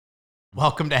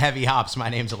Welcome to Heavy Hops. My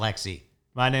name's Alexi.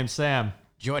 My name's Sam.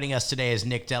 Joining us today is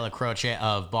Nick Delacroce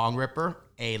of Bongripper,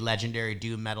 a legendary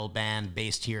doom metal band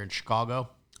based here in Chicago.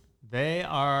 They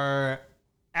are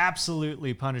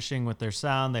absolutely punishing with their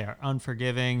sound. They are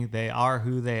unforgiving. They are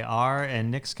who they are. And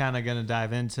Nick's kind of going to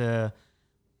dive into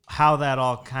how that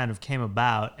all kind of came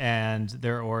about and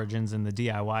their origins in the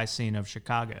DIY scene of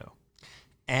Chicago.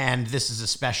 And this is a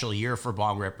special year for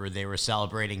Bongripper. They were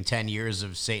celebrating 10 years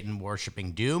of Satan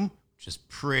worshiping doom, which is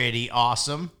pretty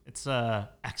awesome. It's an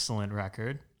excellent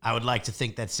record. I would like to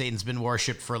think that Satan's been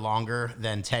worshipped for longer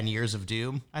than 10 years of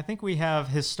doom. I think we have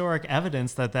historic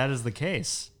evidence that that is the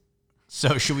case.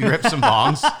 So should we rip some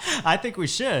bongs? I think we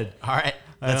should. All right,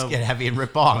 let's get heavy and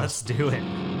rip bongs. Let's do it.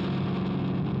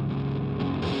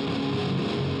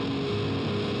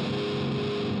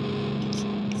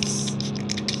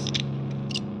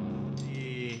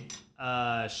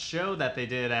 The show that they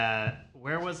did at,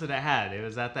 where was it at? It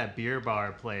was at that beer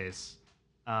bar place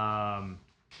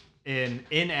in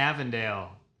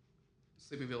Avondale.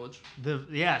 Sleeping Village.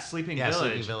 Sleeping Yeah, Village.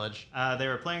 Sleeping Village. They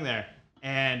were playing there,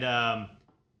 and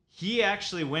he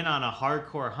actually went on a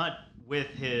hardcore hunt with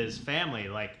his family,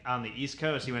 like on the East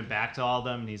Coast. He went back to all of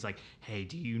them, and he's like, "Hey,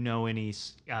 do you know any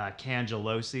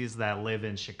Cangellosis that live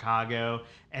in Chicago?"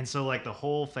 And so, like, the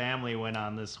whole family went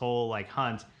on this whole like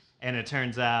hunt, and it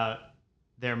turns out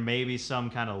there may be some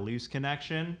kind of loose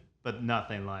connection, but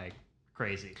nothing like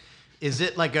crazy. Is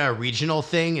it like a regional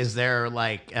thing? Is there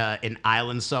like an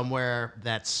island somewhere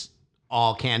that's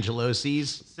all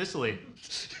Cangellosis? Sicily.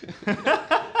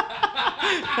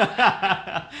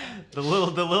 the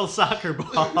little soccer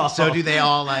ball. So do they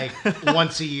all like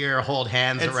once a year hold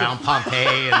hands around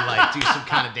Pompeii and like do some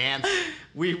kind of dance?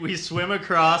 We swim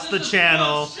across the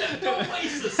channel.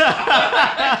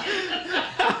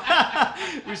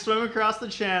 We swim across the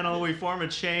channel. We form a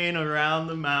chain around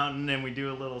the mountain, and we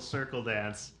do a little circle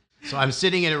dance. So I'm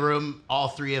sitting in a room. All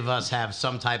three of us have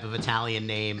some type of Italian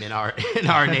name in our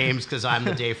names because I'm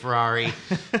the De Ferrari,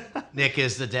 Nick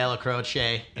is the Della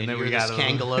Croce, and then you're we the got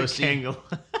Scangalosi.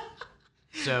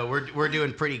 So we're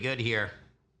doing pretty good here.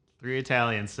 3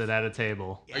 Italians sit at a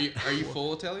table. Are you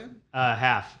full Italian?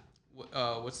 Half.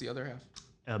 What's the other half?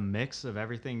 A mix of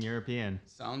everything European.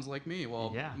 Sounds like me.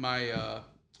 Well, yeah.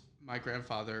 My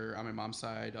grandfather on my mom's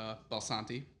side,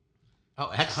 Balsanti.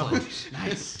 Oh, excellent.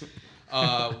 Nice.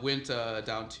 Went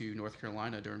down to North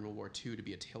Carolina during World War II to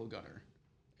be a tail gunner,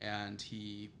 and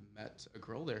he met a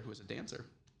girl there who was a dancer,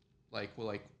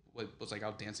 was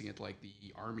out dancing at like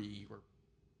the Army or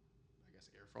I guess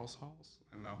Air Force halls,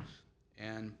 I don't know,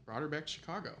 and brought her back to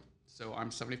Chicago. So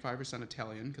I'm 75%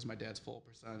 Italian because my dad's full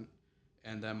percent,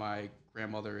 and then my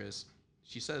grandmother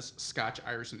she says Scotch,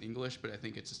 Irish, and English, but I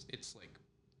think it's like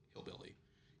hillbilly.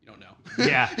 You don't know.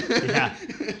 Yeah.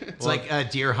 It's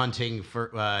like deer hunting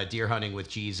with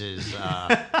Jesus,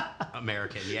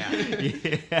 American.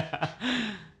 Yeah.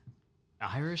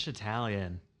 Irish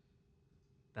Italian.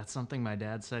 That's something my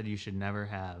dad said you should never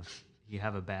have. You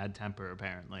have a bad temper,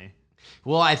 apparently.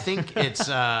 Well, I think it's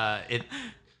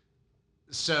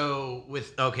So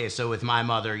with my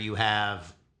mother, you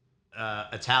have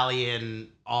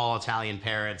all Italian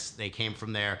parents. They came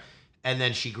from there. And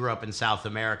then she grew up in South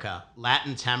America.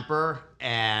 Latin temper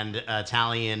and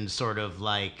Italian sort of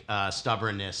like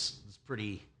stubbornness is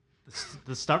pretty.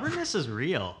 The stubbornness is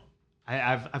real.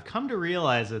 I've come to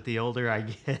realize that the older I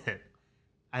get,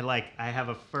 I have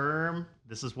a firm,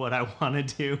 this is what I want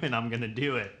to do, and I'm gonna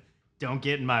do it. Don't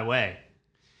get in my way.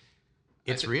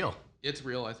 It's real. It's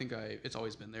real. I think it's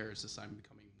always been there. It's just I'm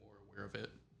becoming more aware of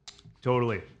it.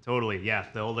 Totally. Yeah.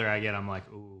 The older I get, I'm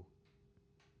like, ooh,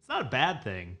 it's not a bad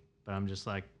thing. But I'm just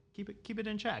like, keep it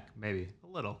in check, maybe a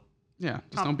little. Yeah,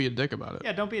 just don't be a dick about it.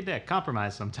 Yeah, don't be a dick.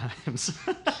 Compromise sometimes.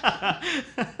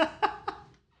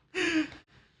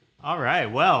 All right,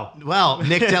 well,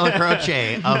 Nick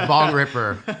Delacroce of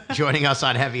Bongripper joining us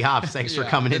on Heavy Hops. Thanks for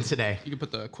coming in today. You can put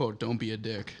the quote, "Don't be a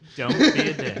dick." Don't be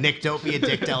a dick. Nick, don't be a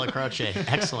dick Delacroce.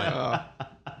 Excellent.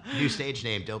 New stage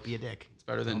name, Don't Be a Dick. It's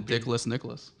better than Dickless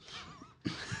Nicholas.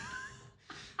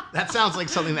 That sounds like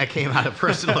something that came out of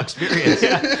personal experience.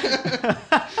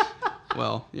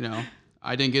 Well,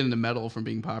 I didn't get into metal from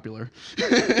being popular.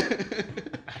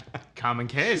 Common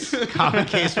case. Common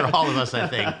case for all of us, I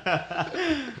think.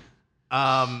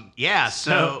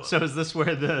 So is this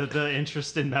where the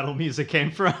interest in metal music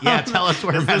came from? Yeah, tell us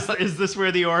where is this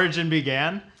where the origin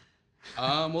began?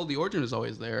 Well, the origin is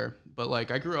always there, but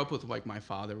like I grew up with like my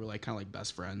father. We're like kind of like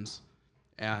best friends,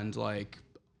 and like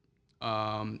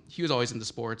he was always into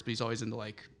sports, but he's always into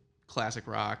like classic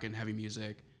rock and heavy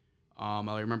music.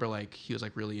 I remember like he was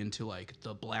like really into like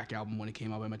the Black Album when it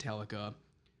came out by Metallica.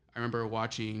 I remember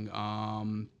watching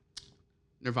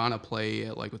Nirvana play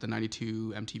at, like with the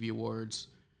 '92 MTV Awards,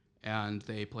 and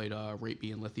they played "Rape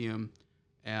Me" and "Lithium."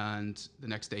 And the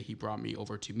next day, he brought me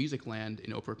over to Musicland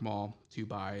in Oak Brook Mall to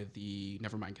buy the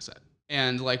Nevermind cassette.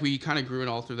 And like we kind of grew it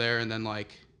all through there, and then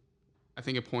like I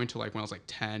think a point to like when I was like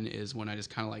 10 is when I just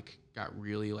kind of like got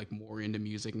really like more into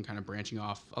music and kind of branching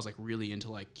off. I was like really into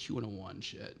like Q101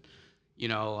 shit, you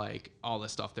know, like all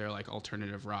this stuff there, like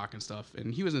alternative rock and stuff.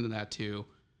 And he was into that too.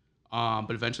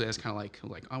 But eventually I was kind of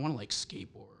like I want to like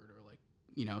skateboard or like,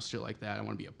 you know, shit like that. I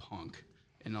want to be a punk.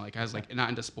 And like I was like not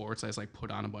into sports. I just like put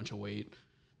on a bunch of weight.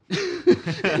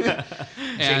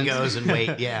 Jingos and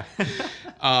weight, yeah.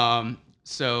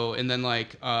 So and then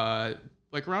like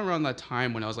around that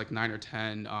time when I was like 9 or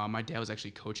 10, my dad was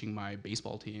actually coaching my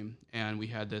baseball team, and we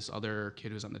had this other kid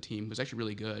who was on the team who was actually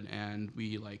really good, and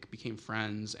we like became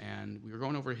friends, and we were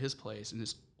going over to his place, and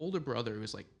his older brother, who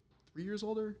was like 3 years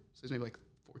older, so he's maybe like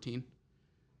 14,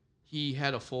 he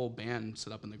had a full band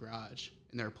set up in the garage,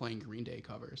 and they were playing Green Day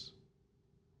covers,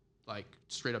 like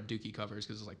straight up Dookie covers,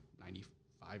 because it was like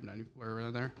 95, 90, where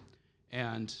around there,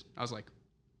 and I was like,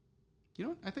 you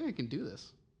know what, I think I can do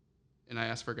this. And I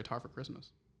asked for a guitar for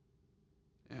Christmas.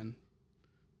 And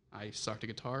I sucked a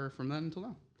guitar from then until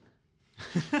now.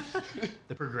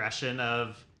 The progression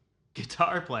of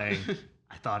guitar playing.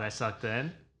 I thought I sucked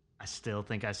then. I still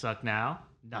think I suck now.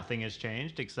 Nothing has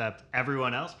changed except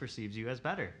everyone else perceives you as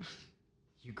better.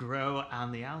 You grow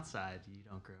on the outside. You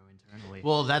don't grow internally.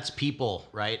 Well, that's people,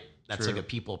 right? That's True. like a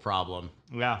people problem.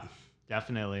 Yeah,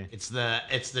 definitely. It's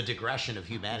the digression of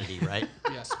humanity, right?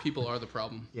 Yes, people are the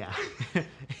problem. Yeah,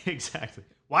 exactly.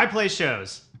 Why play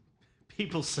shows?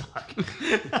 People suck.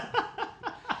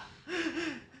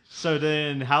 So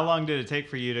then, how long did it take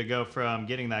for you to go from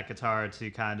getting that guitar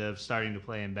to kind of starting to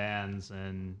play in bands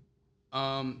and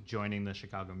joining the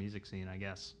Chicago music scene, I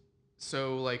guess?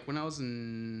 So, like, when I was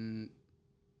in,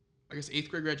 I guess, 8th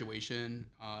grade graduation,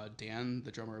 Dan,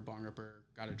 the drummer of Bongripper,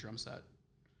 got a drum set.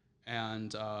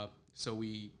 And so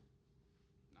we,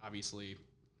 obviously,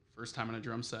 first time on a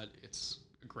drum set, it's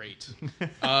great.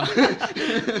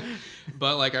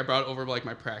 But like I brought over like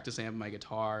my practice amp and my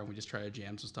guitar, and we just tried to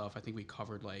jam some stuff. I think we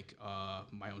covered like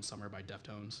My Own Summer by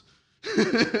Deftones.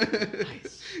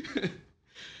 Nice.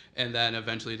 And then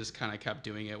eventually just kind of kept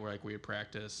doing it where like we would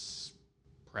practice,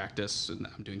 and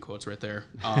I'm doing quotes right there,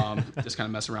 just kind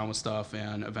of mess around with stuff,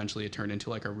 and eventually it turned into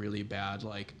like a really bad,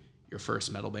 like your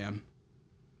first metal band.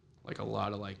 Like a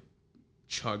lot of like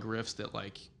chug riffs that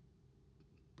like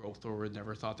Broke Thor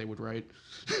never thought they would write.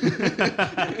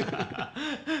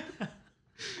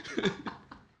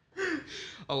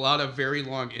 A lot of very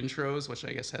long intros, which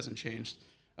I guess hasn't changed.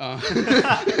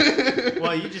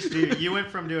 Well, you went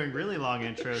from doing really long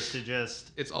intros to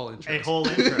just it's all intros. a whole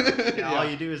intro. Yeah. All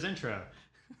you do is intro.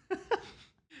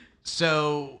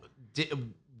 So,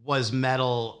 was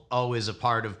metal always a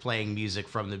part of playing music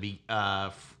from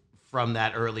from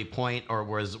that early point, or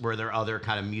were there other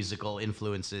kind of musical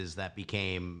influences that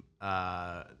became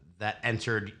that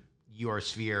entered your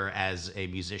sphere as a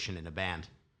musician in a band?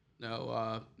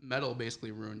 No, metal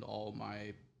basically ruined all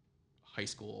my high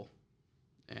school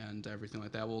and everything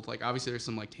like that. Well, like obviously there's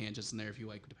some like tangents in there if you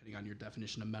like depending on your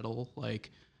definition of metal.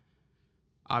 Like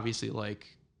obviously like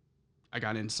I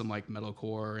got into some like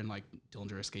metalcore and like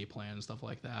Dillinger Escape Plan and stuff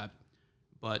like that.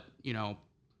 But you know,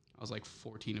 I was like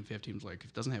 14 and 15. Was like,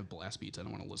 if it doesn't have blast beats, I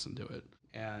don't want to listen to it.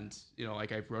 And you know,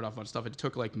 like I wrote off on stuff. It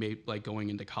took like maybe like going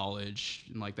into college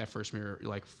and like that first year,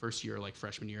 like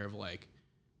freshman year of like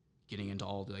getting into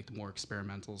all the like the more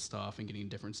experimental stuff and getting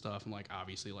different stuff. And like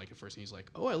obviously like the first thing he's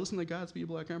like, oh, I listen to Godspeed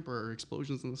Black Emperor, or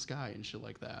Explosions in the Sky and shit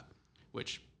like that,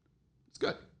 which it's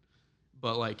good.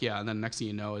 But like, yeah, and then next thing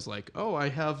you know is like, oh,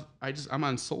 I'm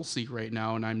on SoulSeek right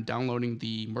now, and I'm downloading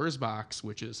the Merzbox,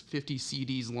 which is 50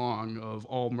 CDs long of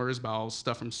all Merzbow's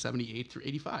stuff from 78 through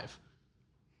 85.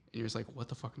 And you're just like, what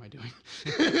the fuck am I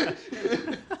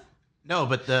doing? No,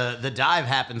 but the dive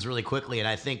happens really quickly, and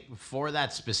I think for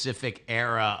that specific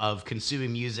era of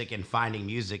consuming music and finding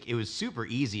music, it was super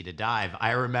easy to dive.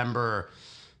 I remember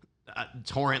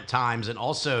torrent times, and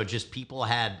also just people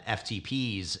had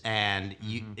FTPs, and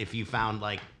if you found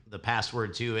like the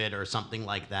password to it or something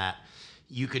like that,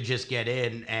 you could just get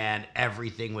in and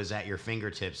everything was at your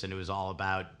fingertips, and it was all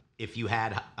about if you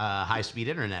had high-speed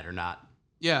internet or not.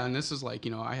 Yeah, and this is like, you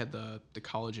know, I had the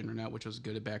college internet, which was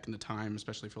good back in the time,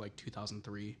 especially for like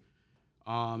 2003.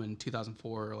 In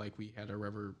 2004, like we had a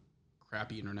rather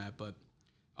crappy internet, but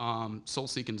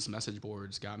SoulSeek and message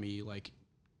boards got me like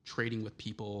trading with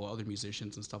people, other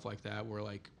musicians and stuff like that. Where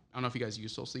like, I don't know if you guys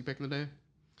used SoulSeek back in the day.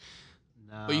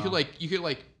 No. But you could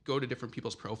like go to different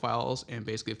people's profiles, and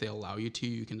basically if they allow you to,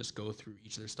 you can just go through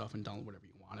each of their stuff and download whatever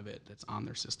you want. amount of it that's on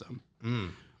their system.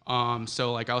 Mm.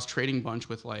 So like I was trading a bunch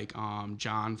with like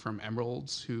John from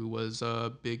Emeralds, who was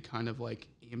a big kind of like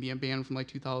ambient band from like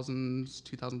 2000s,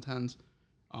 2010s.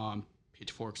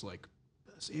 Pitchfork's like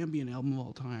best ambient album of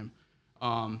all time.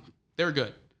 They were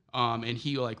good. And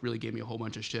he like really gave me a whole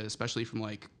bunch of shit, especially from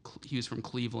like he was from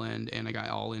Cleveland, and I got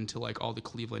all into like all the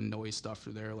Cleveland noise stuff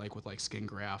through there, like with like Skin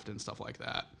Graft and stuff like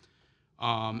that.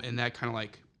 And that kind of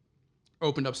like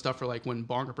opened up stuff for like when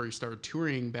Bongripper started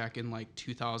touring back in like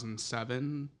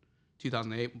 2007,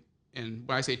 2008. And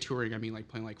when I say touring, I mean like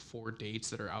playing like 4 dates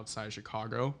that are outside of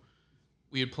Chicago.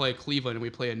 We would play Cleveland and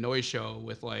we'd play a noise show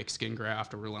with like Skin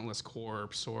Graft or Relentless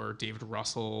Corpse or David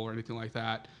Russell or anything like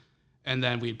that. And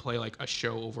then we'd play like a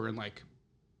show over in like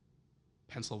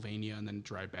Pennsylvania and then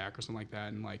drive back or something like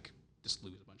that and like just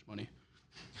lose a bunch of money.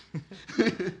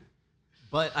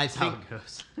 But I That's how think it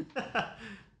goes.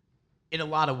 in a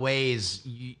lot of ways,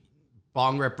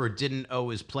 Bongripper didn't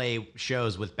always play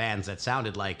shows with bands that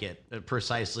sounded like it,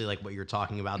 precisely like what you're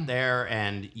talking about there.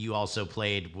 And you also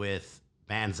played with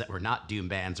bands that were not doom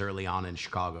bands early on in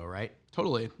Chicago, right?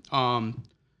 Totally.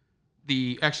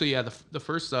 The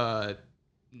first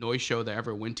noise show that I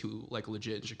ever went to like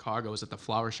legit in Chicago was at the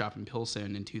Flower Shop in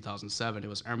Pilsen in 2007. It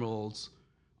was Emeralds,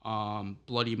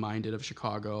 Bloody Minded of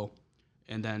Chicago.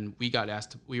 And then we got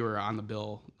asked, we were on the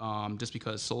bill just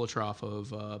because Solotroff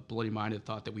of Bloody Minded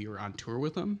thought that we were on tour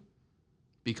with them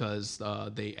because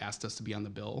they asked us to be on the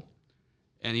bill.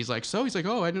 And he's like,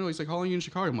 oh, I didn't know. He's like, how long are you in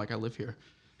Chicago? I'm like, I live here.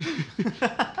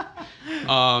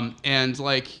 And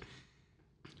like,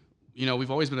 you know,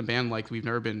 we've always been a band, like we've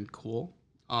never been cool.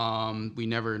 We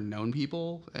never known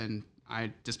people. And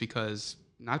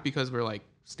not because we're like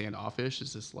standoffish.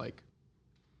 It's just like,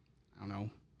 I don't know.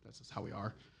 That's just how we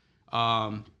are.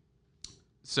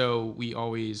 So we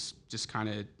always just kind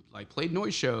of like played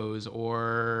noise shows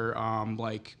or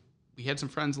like we had some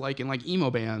friends like in like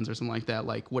emo bands or something like that,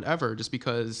 like whatever, just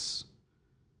because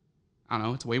I don't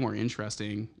know, it's way more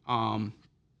interesting. Not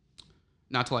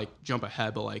to like jump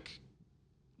ahead, but like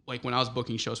when I was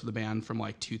booking shows for the band from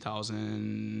like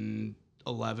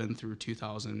 2011 through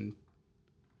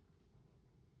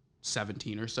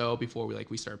 2017 or so, before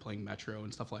we started playing Metro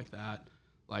and stuff like that.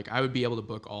 Like I would be able to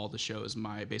book all the shows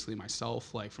basically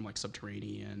myself, like from like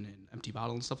Subterranean and Empty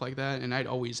Bottle and stuff like that, and I'd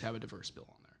always have a diverse bill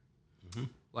on there. Mm-hmm.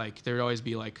 Like there'd always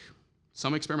be like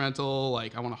some experimental,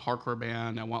 like I want a hardcore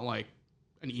band, I want like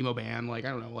an emo band, like I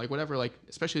don't know, like whatever, like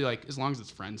especially like as long as it's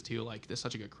friends too, like there's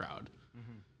such a good crowd.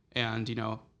 Mm-hmm. And you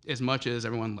know, as much as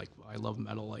everyone like I love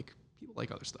metal, like people like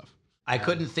other stuff. I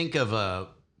couldn't think of a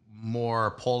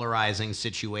more polarizing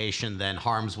situation than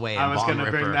Harm's Way and I was going to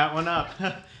Bongripper. bring that one up.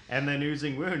 And then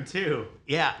Oozing Wound, too.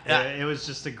 Yeah. It was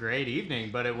just a great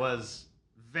evening, but it was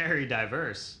very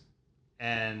diverse.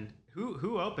 And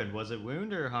who opened? Was it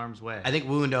Wound or Harm's Way? I think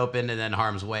Wound opened and then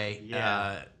Harm's Way.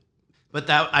 Yeah. But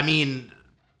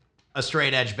a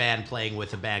straight edge band playing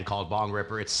with a band called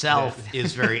Bongripper itself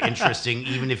is very interesting,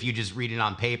 even if you just read it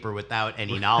on paper without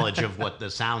any knowledge of what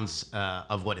it sounds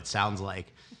like.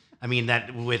 I mean,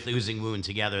 that with Oozing Wound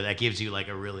together, that gives you like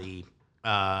a really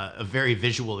a very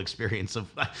visual experience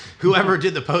of whoever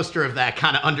did the poster of that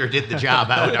kind of underdid the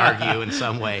job, I would argue, in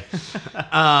some way.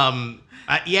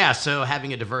 So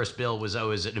having a diverse bill was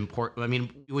always an important. I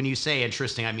mean, when you say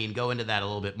interesting, I mean, go into that a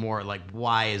little bit more. Like,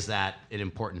 why is that an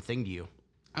important thing to you?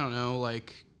 I don't know.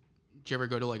 Like, did you ever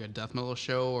go to like a death metal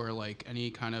show or like any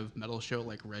kind of metal show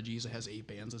like Reggie's that has 8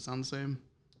 bands that sound the same?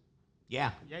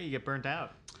 Yeah. Yeah, you get burnt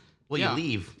out. Well, yeah. You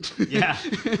leave. Yeah.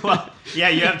 Well, yeah,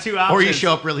 you have 2 options. Or you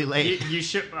show up really late. You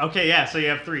show. Okay, yeah. So you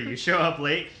have 3. You show up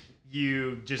late,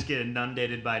 you just get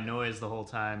inundated by noise the whole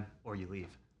time, or you leave.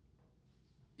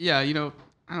 Yeah, you know,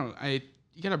 you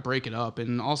gotta break it up,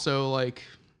 and also like,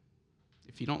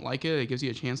 if you don't like it, it gives you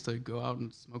a chance to go out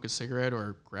and smoke a cigarette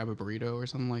or grab a burrito or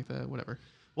something like that. Whatever.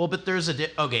 Well, but there's a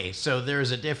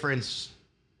there's a difference.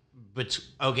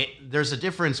 There's a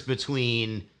difference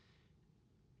between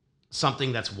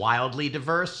something that's wildly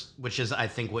diverse, which is, I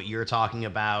think, what you're talking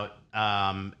about,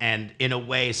 and in a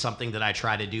way, something that I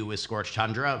try to do with Scorched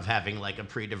Tundra, of having like a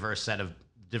diverse set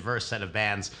of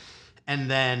bands, and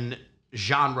then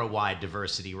genre-wide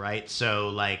diversity, right? So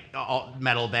like all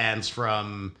metal bands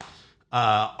from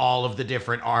all of the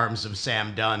different arms of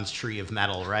Sam Dunn's Tree of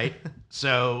Metal, right?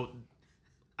 So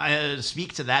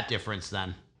speak to that difference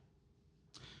then.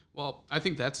 Well, I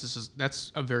think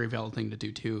that's a very valid thing to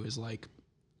do too, is like,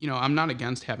 you know, I'm not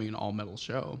against having an all metal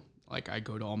show. Like I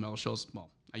go to all metal shows. Well,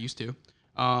 I used to,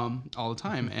 all the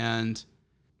time. And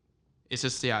it's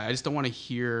just, I just don't want to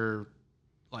hear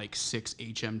like 6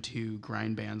 HM2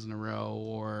 grind bands in a row,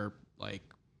 or like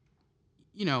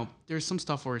you know, there's some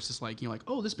stuff where it's just like, like,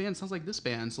 oh, this band sounds like this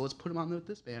band, so let's put them on with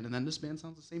this band, and then this band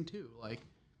sounds the same too. Like,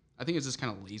 I think it's just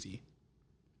kind of lazy.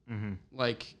 Mm-hmm.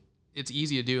 Like, it's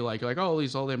easy to do, like, oh,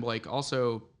 these all them, but like,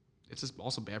 also, it's just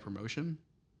also bad promotion.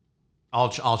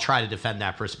 I'll try to defend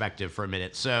that perspective for a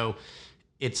minute. So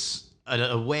it's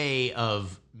a way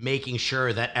of making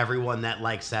sure that everyone that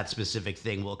likes that specific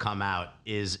thing will come out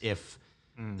is if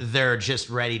they're just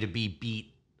ready to be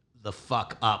beat the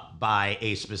fuck up by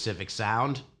a specific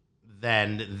sound,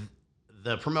 then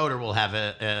the promoter will have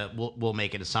will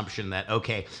make an assumption that,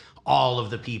 okay, all of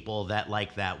the people that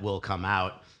like that will come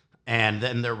out, and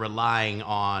then they're relying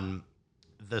on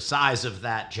the size of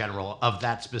that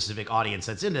specific audience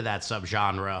that's into that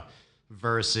subgenre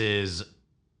versus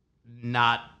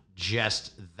not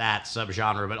just that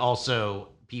subgenre, but also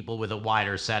people with a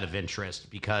wider set of interest,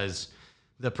 because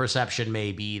the perception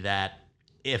may be that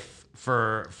if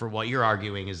for what you're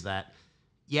arguing is that,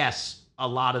 yes,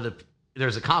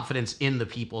 there's a confidence in the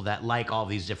people that like all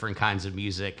these different kinds of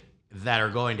music that are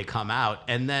going to come out,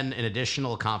 and then an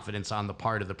additional confidence on the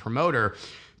part of the promoter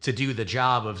to do the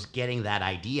job of getting that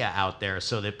idea out there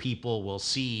so that people will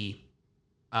see,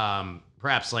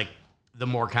 perhaps like the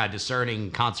more kind of discerning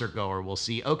concert goer will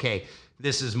see, okay,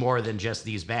 this is more than just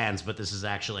these bands, but this is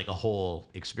actually like a whole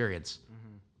experience.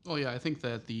 Well, yeah, I think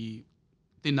that the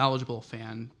knowledgeable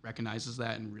fan recognizes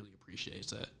that and really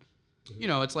appreciates it. You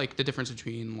know, it's like the difference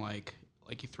between like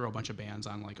you throw a bunch of bands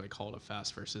on like call it a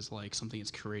fest versus like something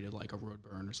that's curated like a road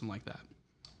burn or something like that.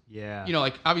 Yeah. You know,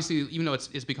 like obviously, even though it's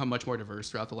become much more diverse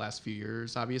throughout the last few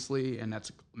years, obviously, and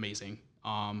that's amazing.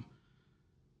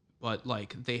 But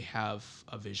like they have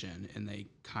a vision, and they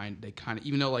kind of,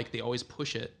 even though like they always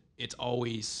push it, it's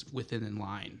always within in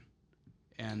line.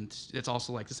 And it's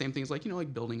also like the same things like, you know,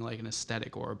 like building like an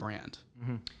aesthetic or a brand.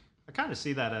 Mm-hmm. I kind of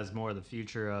see that as more the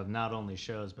future of not only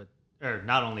shows, or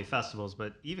not only festivals,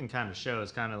 but even kind of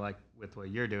shows, kind of like with what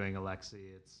you're doing,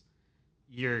 Alexi.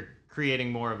 You're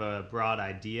creating more of a broad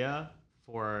idea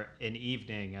for an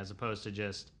evening as opposed to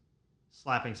just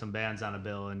slapping some bands on a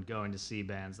bill and going to see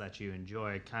bands that you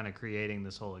enjoy, kind of creating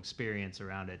this whole experience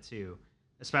around it too.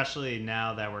 Especially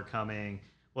now that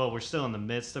we're still in the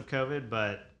midst of COVID,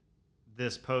 but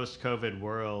this post-COVID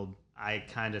world, I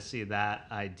kind of see that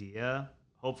idea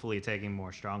hopefully taking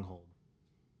more stronghold.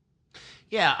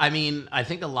 Yeah, I mean, I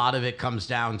think a lot of it comes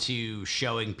down to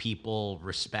showing people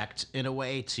respect in a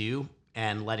way too,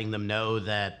 and letting them know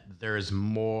that there's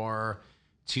more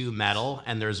to metal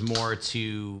and there's more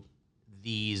to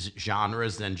these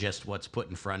genres than just what's put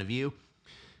in front of you.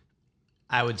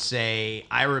 I would say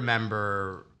I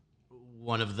remember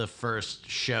one of the first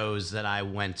shows that I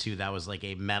went to that was like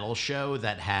a metal show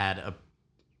that had a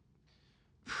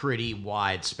pretty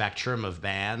wide spectrum of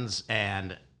bands,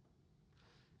 and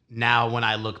now when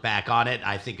I look back on it,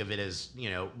 I think of it as, you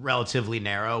know, relatively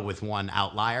narrow with one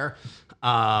outlier.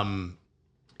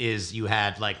 Is you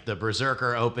had like the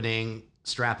Berserker opening,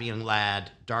 Strappy Young Lad,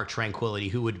 Dark Tranquillity,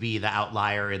 who would be the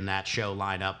outlier in that show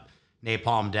lineup,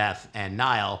 Napalm Death, and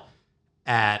Nile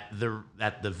at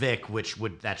the Vic,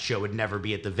 that show would never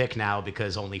be at the Vic now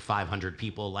because only 500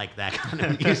 people like that kind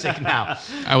of music now.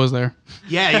 I was there.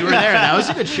 Yeah, you were there. That was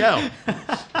a good show.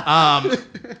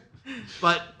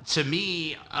 But to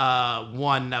me,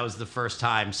 that was the first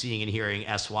time seeing and hearing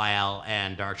SYL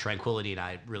and Dark Tranquillity, and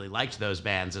I really liked those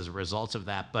bands as a result of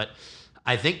that. But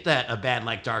I think that a band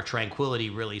like Dark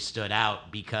Tranquillity really stood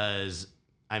out because,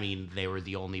 I mean, they were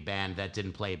the only band that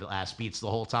didn't play blast beats the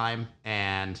whole time,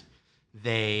 and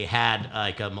they had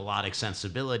like a melodic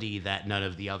sensibility that none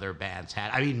of the other bands had.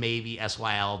 I mean, maybe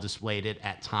SYL displayed it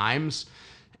at times,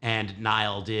 and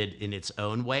Nile did in its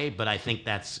own way, but I think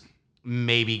that's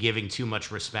maybe giving too much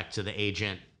respect to the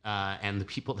agent and the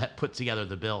people that put together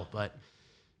the bill. But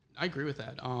I agree with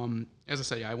that. As I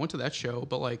said, yeah, I went to that show,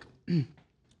 but like I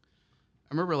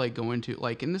remember like going to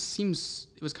like, and it seemed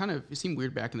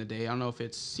weird back in the day. I don't know if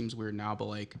it seems weird now, but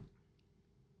like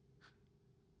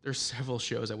there's several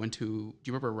shows I went to. Do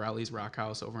you remember Rowley's Rock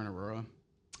House over in Aurora?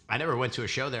 I never went to a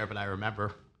show there, but I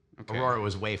remember. Okay. Aurora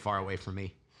was way far away from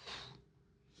me.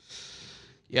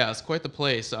 Yeah, it's quite the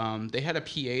place. They had a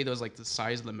PA that was like the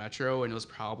size of the Metro, and it was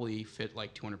probably fit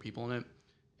like 200 people in it.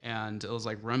 And it was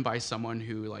like run by someone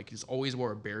who like always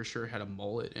wore a bear shirt, had a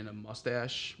mullet and a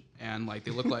mustache, and like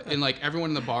they looked like, and like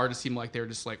everyone in the bar just seemed like they were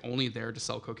just like only there to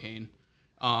sell cocaine.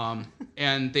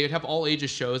 And they would have all ages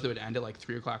shows that would end at like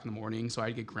 3:00 in the morning, so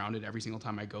I'd get grounded every single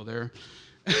time I go there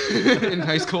in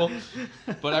high school.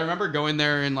 But I remember going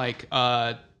there in like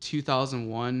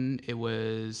 2001. It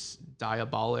was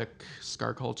Diabolic,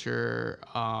 Scar Culture,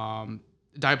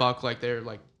 Diabolic, like they're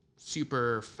like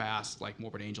super fast, like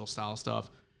Morbid Angel style stuff.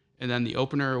 And then the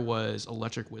opener was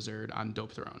Electric Wizard on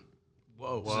Dope Throne.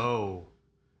 Whoa.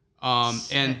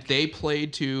 And they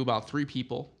played to about 3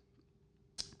 people.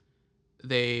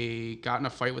 They got in a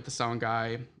fight with the sound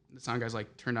guy. The sound guy's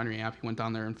like, turn down your amp. He went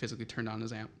down there and physically turned down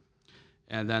his amp.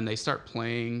 And then they start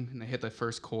playing, and they hit the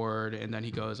first chord, and then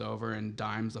he goes over and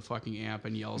dimes the fucking amp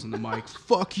and yells in the mic,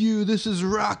 "Fuck you, this is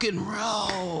rock and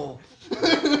roll."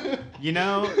 You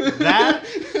know, that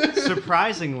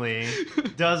surprisingly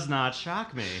does not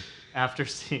shock me after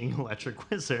seeing Electric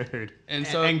Wizard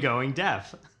and going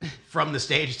deaf. From the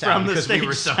stage sound, because we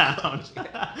were so sound.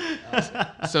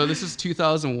 So this is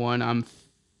 2001. I'm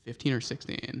 15 or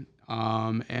 16,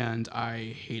 and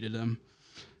I hated him.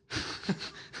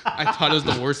 I thought it was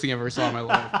the worst thing I ever saw in my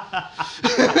life.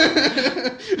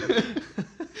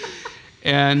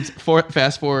 And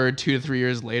fast forward 2 to 3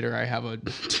 years later, I have a.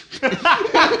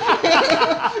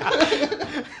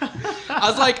 I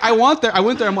was like, I went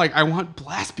there. I'm like, I want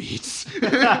blast beats.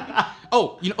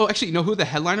 Actually, you know who the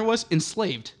headliner was?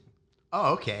 Enslaved.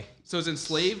 Oh, okay. So it's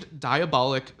Enslaved,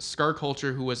 Diabolic, Scar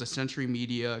Culture, who was a Century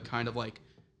Media kind of like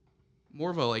more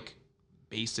of a like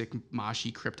basic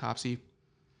moshy cryptopsy.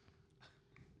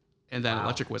 And then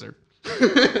Electric Wizard.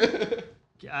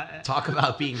 Talk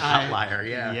about being an outlier,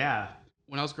 yeah. Yeah.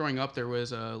 When I was growing up, there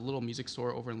was a little music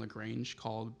store over in LaGrange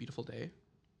called Beautiful Day.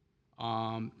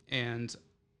 And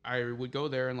I would go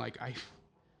there and like I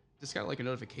just got like a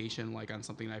notification like on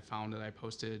something I found that I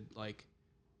posted, like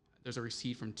there's a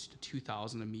receipt from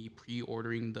 2000 of me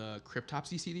pre-ordering the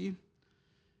Cryptopsy CD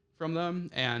from them.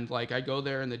 And like I go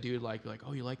there and the dude like,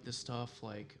 oh, you like this stuff?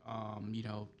 Like,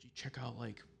 check out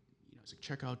like, he's like,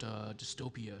 check out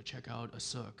Dystopia, check out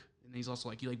Asuk. And he's also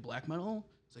like, you like black metal?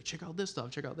 He's like, check out this stuff,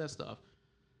 check out that stuff.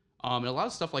 And a lot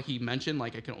of stuff like he mentioned,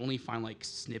 like I can only find like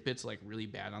snippets like really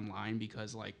bad online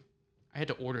because like I had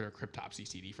to order a Cryptopsy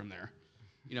CD from there.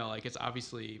 You know, like it's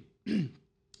obviously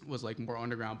was like more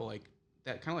underground, but like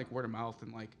that kind of like word of mouth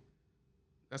and like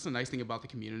that's the nice thing about the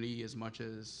community. As much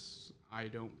as I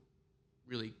don't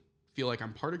really feel like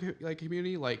I'm part of like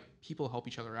community, like people help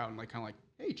each other out and like kind of like,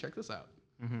 hey, check this out.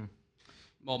 Mm-hmm.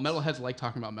 Well, metalheads like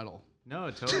talking about metal.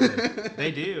 No, totally.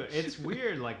 They do. It's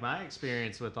weird. Like my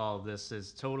experience with all of this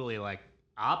is totally like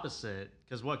opposite.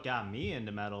 Because what got me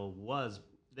into metal was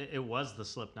the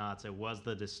Slipknots, it was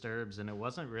the Disturbs, and it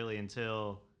wasn't really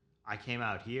until I came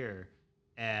out here,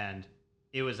 and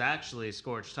it was actually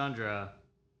Scorched Tundra,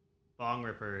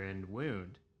 Bongripper, and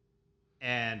Wound.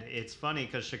 And it's funny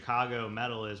because Chicago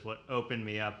metal is what opened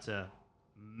me up to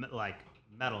like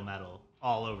metal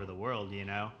all over the world, you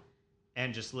know?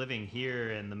 And just living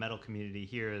here in the metal community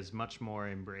here is much more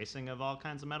embracing of all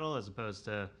kinds of metal as opposed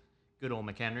to good old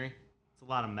McHenry. It's a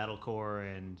lot of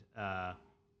metalcore and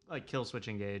like Killswitch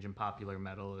Engage and popular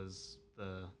metal is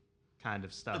the kind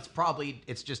of stuff.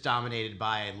 It's just dominated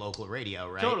by local radio,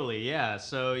 right? Totally, yeah.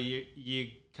 So you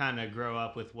kind of grow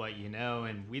up with what you know,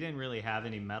 and we didn't really have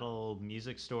any metal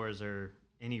music stores or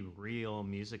any real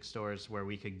music stores where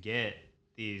we could get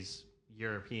these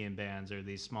European bands or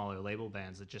these smaller label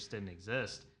bands that just didn't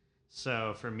exist.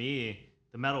 So for me,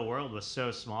 the metal world was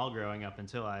so small growing up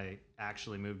until I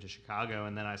actually moved to Chicago,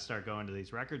 and then I start going to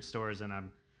these record stores and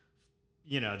I'm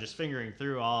just fingering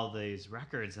through all these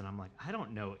records and I'm like, I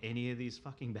don't know any of these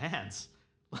fucking bands.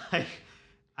 Like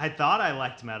I thought I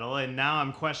liked metal and now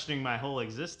I'm questioning my whole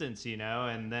existence,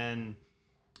 and then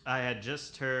I had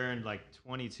just turned like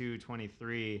 22,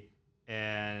 23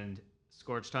 and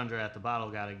Scorched Tundra at the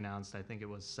Bottle got announced. I think it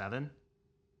was 7.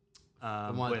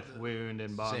 With Wound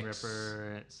and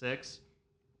Bongripper at 6.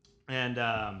 And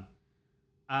I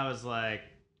was like,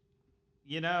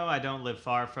 I don't live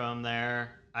far from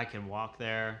there. I can walk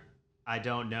there. I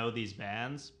don't know these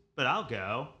bands, but I'll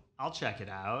go. I'll check it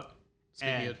out. It's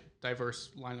gonna be a diverse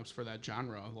lineups for that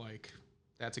genre. Like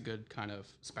that's a good kind of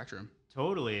spectrum.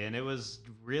 Totally. And it was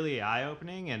really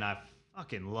eye-opening and I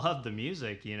fucking loved the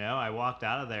music, I walked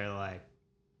out of there like,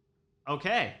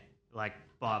 okay, like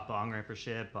bought Bongripper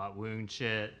shit, bought Wound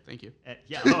shit. Thank you.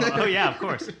 Yeah. Oh yeah, of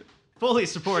course. Fully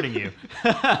supporting you.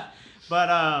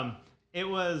 But it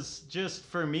was just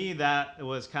for me that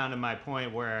was kind of my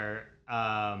point where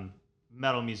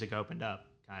metal music opened up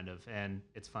kind of, and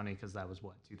it's funny because that was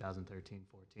what 2013,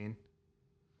 14,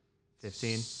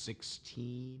 15,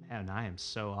 16. Man, I am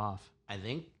so off. I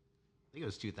think it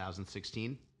was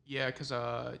 2016. Yeah, because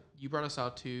you brought us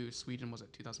out to Sweden, was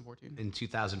it 2014? In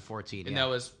 2014, and that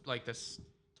was like this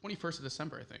 21st of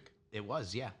December, I think. It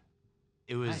was, yeah.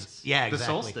 It was, nice. Yeah, the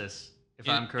exactly. solstice, if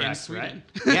I'm correct, in Sweden.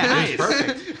 Right? Yeah, nice. it was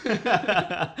perfect.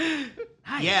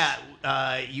 Nice.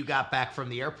 Yeah, you got back from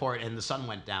the airport and the sun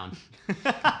went down.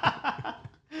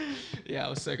 Yeah, it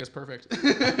was sick. It's perfect.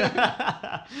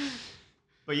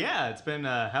 But yeah, it's been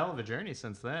a hell of a journey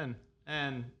since then,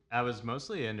 and I was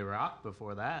mostly into rock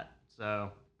before that. So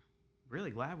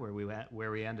really glad where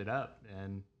we ended up,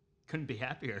 and couldn't be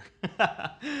happier.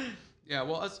 Yeah,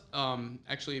 well,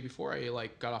 actually before I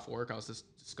like got off work, I was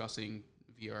just discussing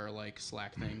via our like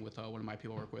Slack thing with one of my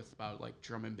people I work with about like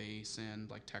drum and bass and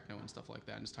like techno and stuff like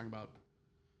that, and just talking about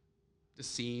the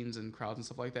scenes and crowds and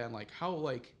stuff like that, and like how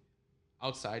like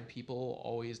outside people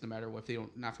always, no matter what, if they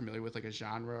don't not familiar with like a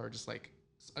genre or just like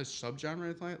a subgenre, or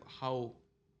anything like how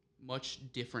much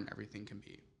different everything can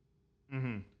be.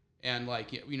 Mm-hmm. And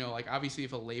like you know, like obviously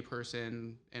if a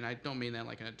layperson, and I don't mean that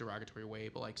like in a derogatory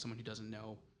way, but like someone who doesn't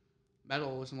know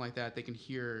metal or something like that, they can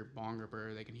hear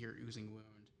Bongripper, they can hear Oozing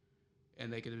Wound,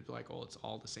 and they can be like, oh, it's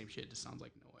all the same shit, it just sounds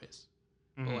like noise.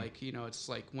 Mm-hmm. But like, you know, it's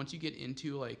like once you get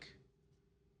into like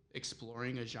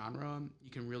exploring a genre,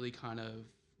 you can really kind of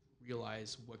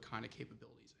realize what kind of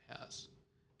capabilities it has.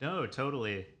 No,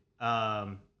 totally.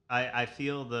 I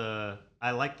feel I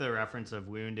like the reference of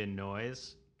wound and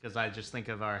noise because I just think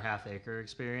of our Half Acre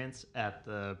experience at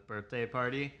the birthday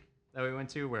party that we went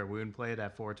to where Wound played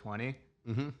at 420.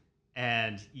 Mm-hmm.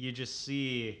 And you just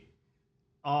see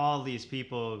all these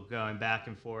people going back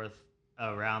and forth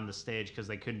around the stage because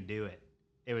they couldn't do it.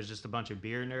 It was just a bunch of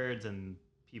beer nerds and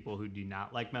people who do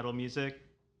not like metal music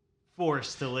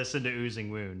forced to listen to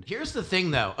Oozing Wound. Here's the thing,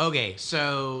 though. Okay,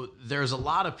 so there's a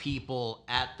lot of people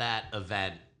at that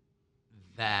event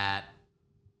that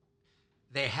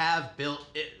they have built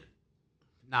it.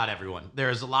 Not everyone.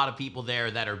 There's a lot of people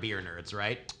there that are beer nerds,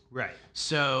 right? Right.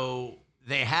 So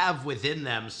they have within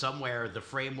them somewhere the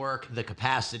framework, the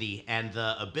capacity, and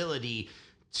the ability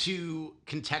to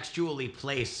contextually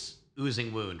place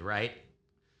Oozing Wound, right?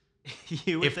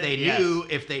 If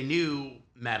they knew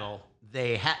metal,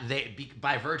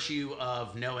 by virtue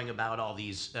of knowing about all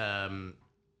these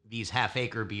Half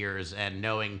Acre beers and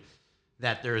knowing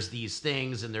that there's these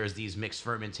things and there's these mixed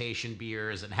fermentation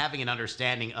beers and having an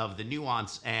understanding of the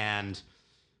nuance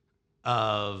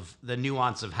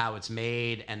of how it's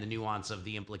made and the nuance of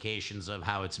the implications of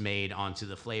how it's made onto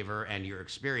the flavor and your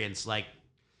experience, like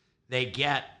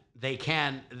that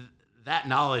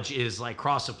knowledge is like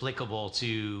cross applicable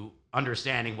to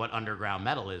understanding what underground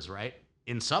metal is, right?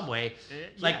 In some way,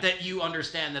 like yeah. that you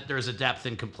understand that there's a depth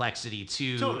and complexity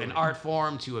to Totally. an art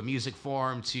form, to a music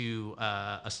form, to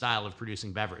a style of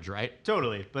producing beverage, right?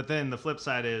 Totally. But then the flip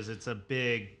side is it's a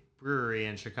big brewery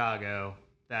in Chicago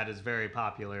that is very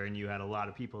popular, and you had a lot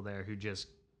of people there who just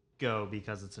go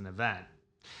because it's an event.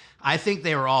 I think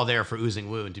they were all there for Oozing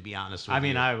Wound, to be honest with you. I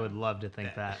mean, I would love to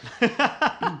think that.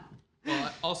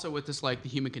 Well, also with this, like the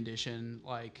human condition,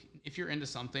 like if you're into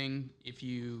something,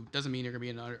 doesn't mean you're gonna be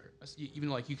another.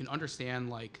 Even like you can understand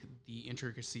like the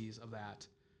intricacies of that.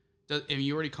 And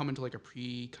you already come into like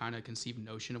a kind of conceived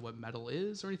notion of what metal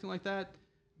is or anything like that,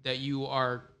 that you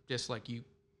are just like you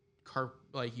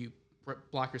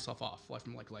block yourself off like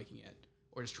from like liking it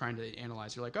or just trying to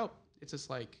analyze. You're like, oh, it's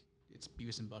just like it's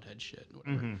Beavis and Butthead shit, or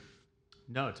whatever. Mm-hmm.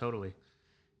 No, totally.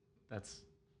 That's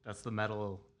the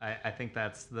metal. I think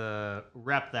that's the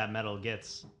rep that metal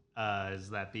gets is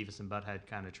that Beavis and Butthead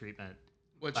kind of treatment.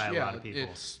 Which by a lot of people.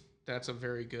 That's a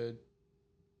very good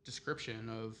description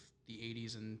of the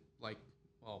 80s and like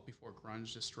before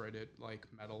grunge destroyed it, like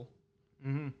metal.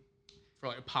 Mm-hmm. For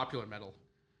like popular metal.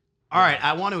 All right,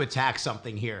 I want to attack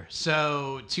something here.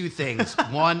 So, two things.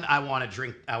 One, I want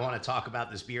to talk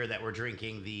about this beer that we're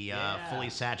drinking, the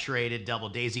fully saturated double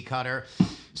daisy cutter.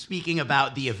 Speaking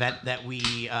about the event that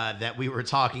we were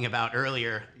talking about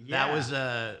earlier, that was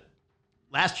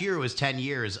last year was 10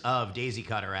 years of Daisy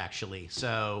Cutter, actually.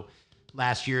 So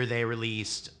last year they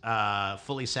released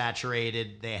fully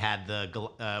saturated. They had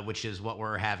the which is what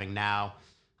we're having now,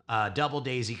 double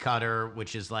Daisy Cutter,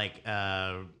 which is like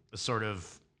sort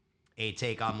of a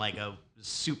take on like a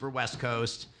super West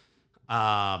Coast.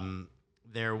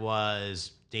 There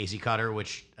was Daisy Cutter,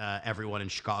 which everyone in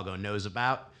Chicago knows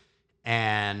about.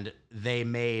 And they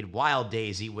made Wild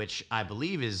Daisy, which I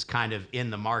believe is kind of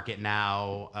in the market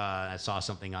now. I saw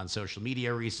something on social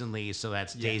media recently. So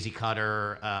that's Daisy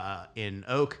Cutter in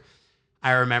oak.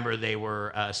 I remember they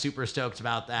were super stoked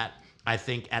about that. I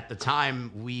think at the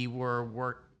time we were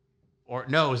it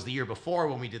was the year before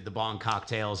when we did the Bong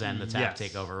cocktails and the tap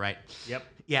takeover, right? Yep.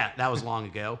 Yeah, that was long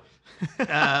ago.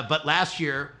 But last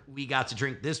year we got to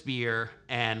drink this beer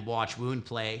and watch Wound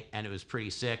play, and it was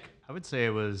pretty sick. I would say it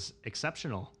was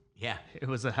exceptional. Yeah. It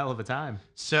was a hell of a time.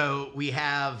 So we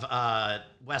have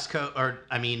West Coast,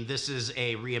 this is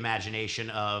a reimagination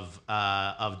of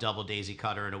Double Daisy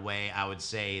Cutter in a way. I would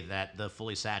say that the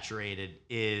fully saturated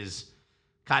is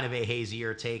kind of a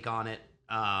hazier take on it.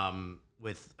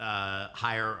 with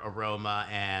higher aroma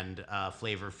and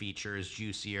flavor features,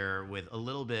 juicier, with a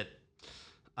little bit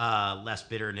less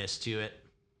bitterness to it.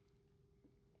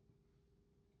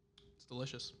 It's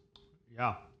delicious.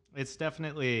 Yeah, it's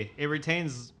definitely, it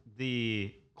retains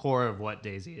the core of what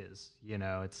Daisy is. You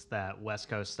know, it's that West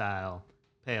Coast style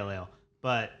pale ale,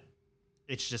 but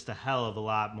it's just a hell of a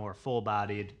lot more full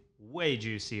bodied, way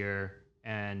juicier,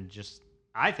 and just,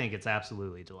 I think it's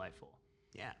absolutely delightful.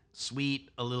 Yeah, sweet,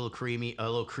 a little creamy, a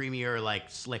little creamier, like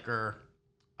slicker,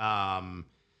 and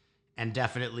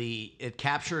definitely it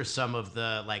captures some of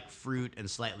the like fruit and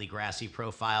slightly grassy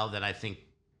profile that I think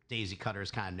Daisy Cutter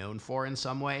is kind of known for in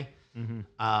some way.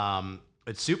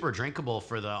 It's super drinkable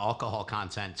for the alcohol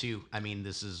content too. I mean,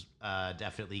 this is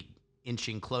definitely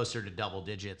inching closer to double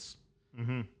digits.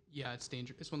 Yeah, it's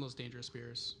dangerous. It's one of those dangerous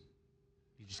beers.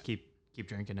 You just keep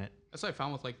drinking it. That's what I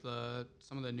found with like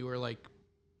some of the newer like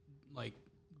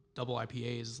double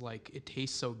IPAs. Like it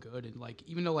tastes so good, and like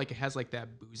even though like it has like that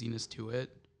booziness to it,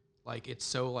 like it's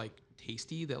so like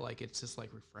tasty that like it's just like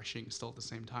refreshing still at the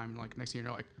same time. And like next thing you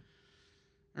know, like,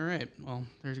 all right, well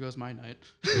there goes my night.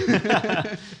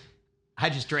 I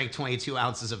just drank 22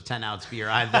 ounces of 10-ounce beer.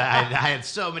 I had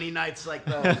so many nights like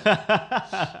those.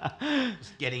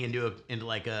 Just getting into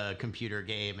like a computer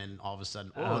game, and all of a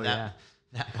sudden,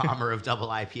 that bomber of double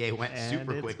IPA went And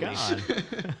super it's quickly. gone.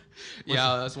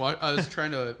 Yeah, I was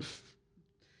trying to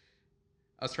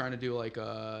do like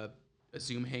a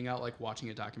Zoom hangout, like watching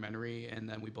a documentary, and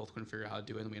then we both couldn't figure out how to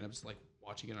do it, and we ended up just like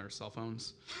watching it on our cell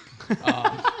phones.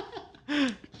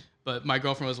 But my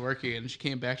girlfriend was working, and she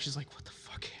came back. She's like, "What the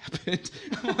fuck happened?"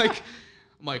 I'm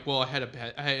like, "Well, I had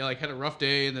a rough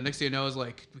day, and the next thing I know, is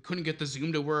like we couldn't get the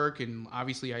Zoom to work, and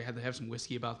obviously I had to have some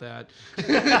whiskey about that."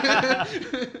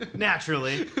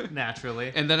 Naturally.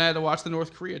 And then I had to watch the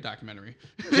North Korea documentary.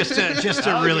 just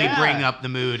to really bring up the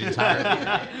mood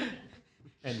entirely.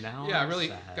 And now Yeah, I I'm really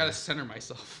sad. got to center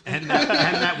myself. And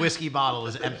that whiskey bottle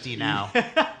is empty now.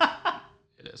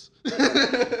 It is.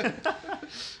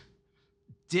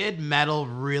 Did metal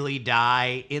really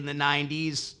die in the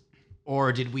 90s,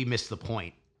 or did we miss the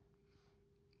point?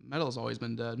 Metal's always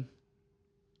been dead.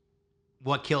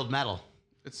 What killed metal?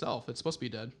 Itself. It's supposed to be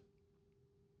dead.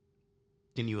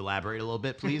 Can you elaborate a little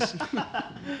bit, please?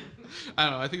 I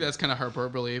don't know. I think that's kind of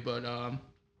hyperbole, but I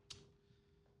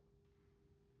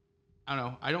don't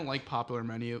know. I don't like popular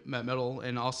metal,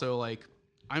 and also like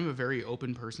I'm a very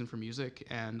open person for music,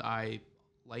 and I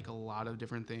like a lot of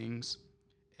different things,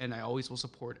 and I always will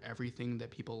support everything that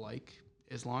people like.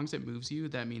 As long as it moves you,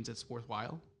 that means it's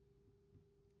worthwhile.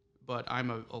 But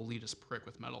I'm a elitist prick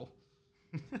with metal.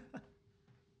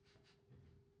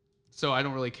 So I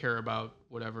don't really care about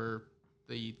whatever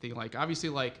the thing, like obviously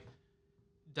like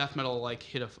death metal like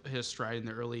hit a stride in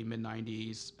the early mid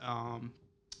 90s.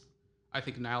 I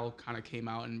think Nile kind of came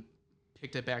out and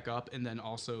picked it back up, and then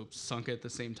also sunk it at the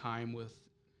same time with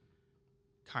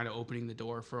kind of opening the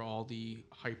door for all the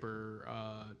hyper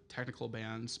technical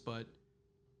bands. But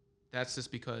that's just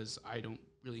because I don't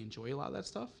really enjoy a lot of that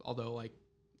stuff. Although, like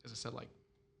as I said, like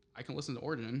I can listen to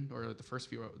Origin or the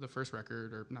first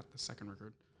record, or not the second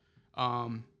record. I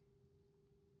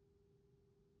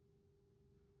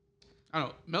don't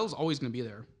know. Metal's always going to be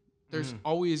there. There's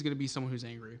always going to be someone who's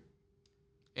angry.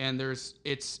 And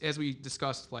it's as we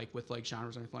discussed, like with like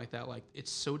genres or anything like that, like it's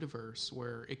so diverse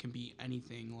where it can be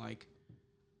anything. Like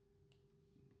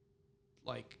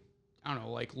I don't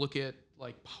know, like look at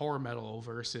like power metal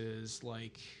versus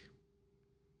like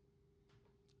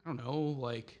I don't know,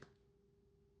 like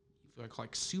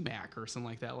sumac or something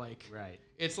like that. Like Right.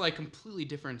 it's like completely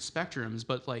different spectrums,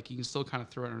 but like you can still kind of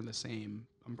throw it under the same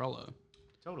umbrella.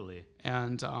 Totally.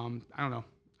 And I don't know.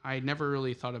 I never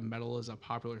really thought of metal as a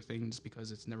popular thing just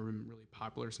because it's never been really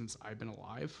popular since I've been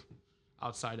alive,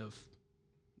 outside of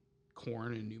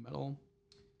Korn and nu metal.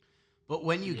 But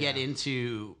when you get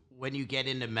into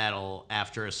metal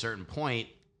after a certain point,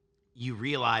 you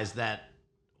realize that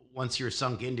once you're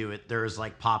sunk into it, there's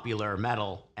like popular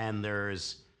metal, and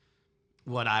there's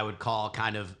what I would call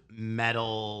kind of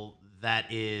metal that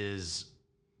is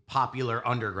popular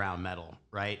underground metal,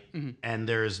 right? Mm-hmm. And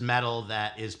there's metal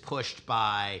that is pushed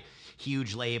by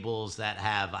huge labels that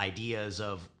have ideas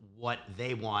of what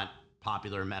they want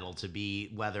popular metal to be,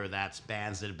 whether that's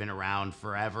bands that have been around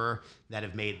forever that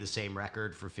have made the same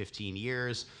record for 15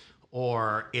 years,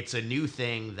 or it's a new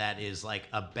thing that is like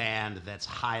a band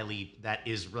that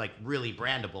is like really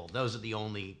brandable. Those are the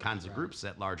only kinds of groups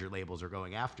that larger labels are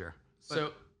going after.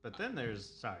 But then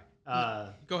there's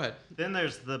Go ahead. Then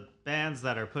there's the bands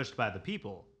that are pushed by the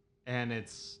people, and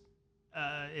it's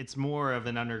more of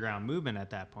an underground movement at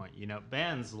that point. You know,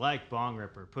 bands like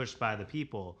Bongripper, pushed by the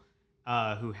people,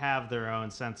 who have their own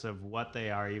sense of what they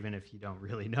are, even if you don't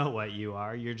really know what you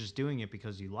are. You're just doing it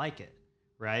because you like it,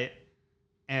 right?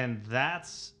 And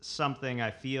that's something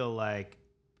I feel like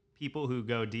people who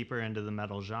go deeper into the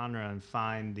metal genre and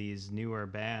find these newer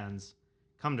bands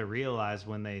come to realize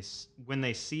when they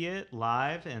see it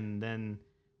live and then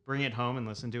bring it home and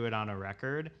listen to it on a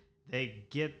record, they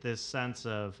get this sense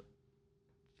of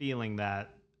feeling that,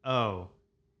 oh,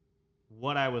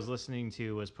 what I was listening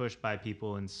to was pushed by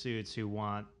people in suits who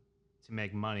want to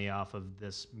make money off of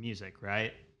this music,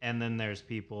 right? And then there's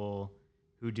people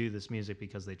who do this music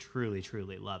because they truly,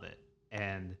 truly love it.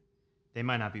 And they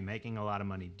might not be making a lot of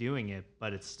money doing it,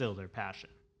 but it's still their passion.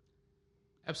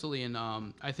 Absolutely, and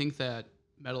I think that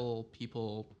metal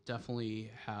people definitely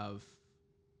have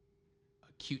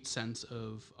a cute sense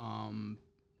of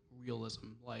realism,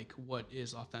 like what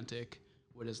is authentic,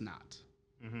 what is not.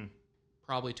 Mm-hmm.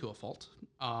 Probably to a fault.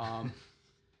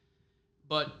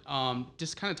 But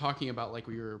just kind of talking about like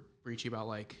we were preaching about,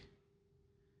 like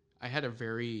I had a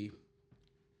very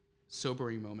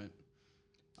sobering moment.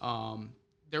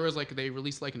 There was like they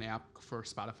released like an app for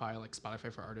Spotify, like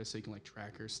Spotify for artists, so you can like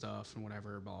track your stuff and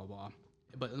whatever, blah blah blah.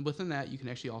 But within that, you can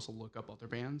actually also look up other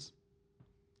bands.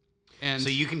 And So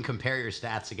you can compare your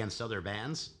stats against other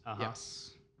bands? Uh-huh.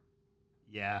 yes,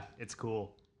 Yeah, it's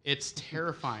cool. it's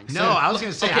terrifying. No, I was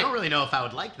going to say, I don't really know if I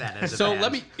would like that as a So band.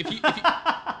 let me,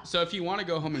 if you want to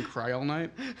go home and cry all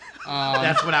night,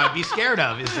 That's what I would be scared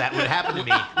of, is that would happen to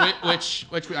me.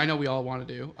 which I know we all want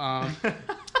to do.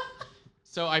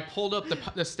 So I pulled up the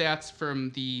stats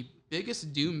from the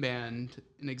biggest doom band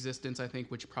in existence, I think,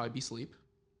 which would probably be Sleep,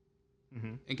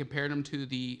 Mm-hmm. and compared them to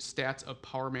the stats of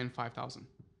Power Man 5000.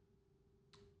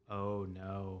 Oh,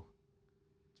 no.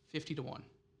 50 to 1,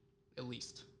 at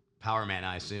least. Power Man,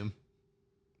 I assume.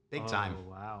 Big time.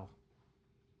 Oh, wow.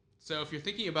 So if you're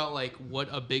thinking about like what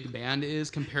a big band is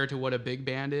compared to what a big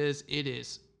band is, it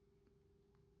is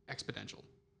exponential.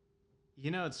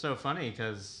 You know, it's so funny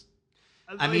because...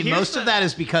 I mean, most of that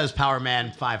is because Power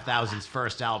Man 5000's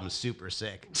first album is super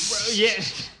sick. Yeah.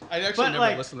 I actually But, never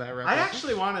like, listened to that record. I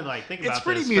actually want to like think about It's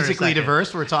pretty this for a musically second.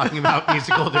 diverse. We're talking about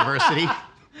musical diversity.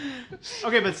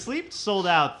 Okay, but Sleep sold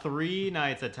out 3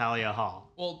 nights at Talia Hall.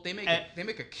 Well, they make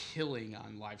a killing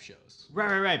on live shows.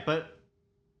 Right. But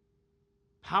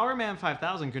Power Man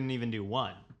 5000 couldn't even do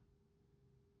 1.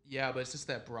 Yeah, but it's just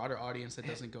that broader audience that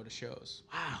doesn't go to shows.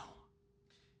 Wow.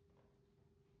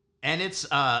 And it's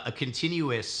a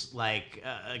continuous, like,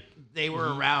 they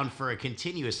were around for a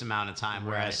continuous amount of time,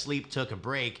 whereas Right. Sleep took a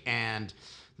break, and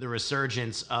the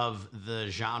resurgence of the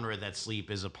genre that Sleep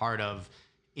is a part of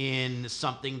in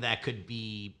something that could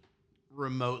be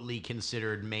remotely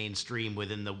considered mainstream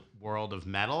within the world of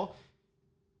metal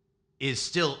is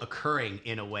still occurring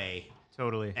in a way.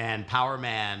 Totally. And Power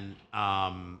Man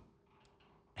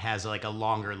has like a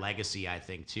longer legacy, I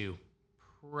think, too.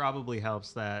 Probably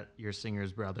helps that your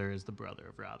singer's brother is the brother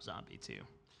of Rob Zombie too.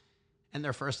 And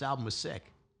their first album was sick.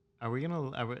 Are we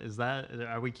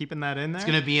keeping that in there? It's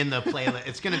gonna be in the playlist.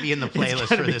 It's gonna be in the playlist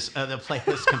gonna for be- this the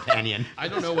playlist companion. I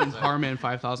don't know when Power Man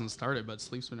 5000 started, but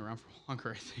Sleep's been around for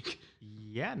longer, I think.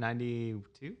 Yeah,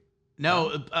 92.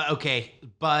 No, okay,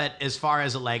 but as far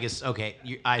as a legacy, okay,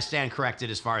 I stand corrected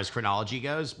as far as chronology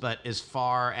goes. But as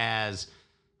far as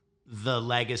the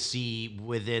legacy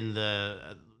within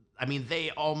I mean, they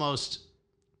almost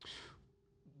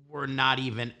were not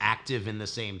even active in the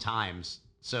same times.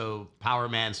 So Power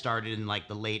Man started in like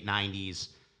the late 90s,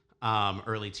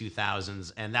 early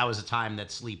 2000s, and that was a time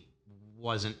that Sleep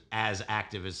wasn't as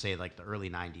active as, say, like the early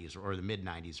 90s or the mid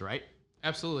 90s, right?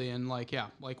 Absolutely, and like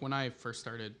like when I first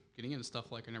started getting into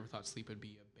stuff, like I never thought Sleep would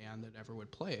be a band that ever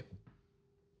would play,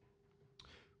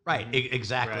 Right,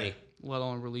 exactly. Right. let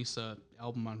alone release a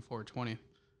album on 420.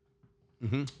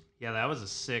 Mm-hmm. Yeah, that was a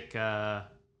sick.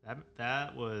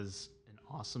 That was an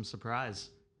awesome surprise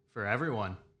for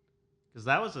everyone, because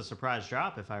that was a surprise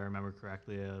drop, if I remember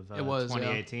correctly, of It was, yeah.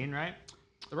 2018, right?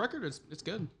 The record it's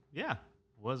good. Yeah,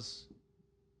 was.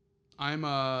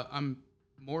 I'm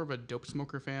more of a Dope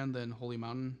Smoker fan than Holy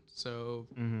Mountain, so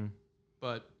Mm-hmm.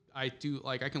 but I do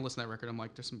like I can listen to that record. I'm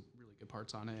like, there's some really good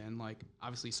parts on it, and like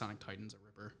obviously Sonic Titan's a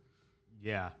ripper.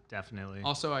 Yeah, definitely.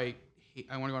 Also, I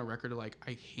want to go on record like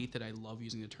I hate that I love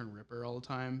using the term ripper all the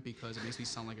time because it makes me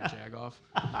sound like a jagoff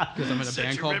because I'm in a Such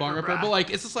band a called ripper, Bongripper. brah. But like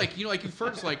it's just like like you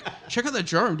first like check out the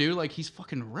drum, dude. Like he's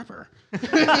fucking ripper.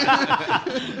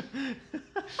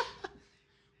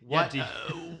 What? do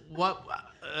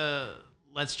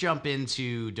Let's jump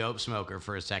into Dope Smoker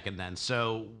for a second, then.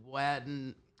 So, what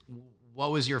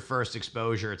was your first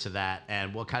exposure to that,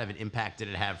 and what kind of an impact did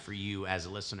it have for you as a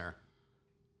listener?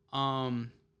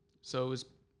 So it was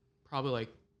probably like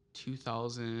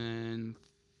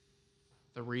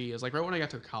 2003. It was like right when I got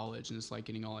to college and just like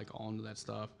getting all into that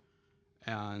stuff.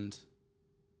 And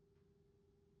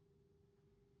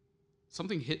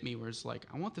something hit me where it's like,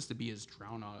 I want this to be as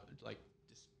drown out, like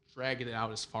just drag it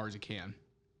out as far as you can.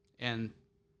 And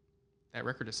that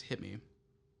record just hit me.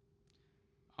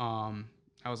 I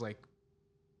was like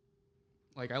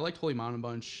I liked Holy Mountain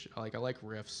Bunch. I like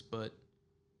riffs, but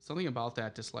something about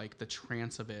that, just like the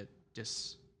trance of it,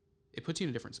 just it puts you in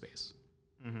a different space.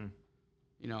 Mm-hmm.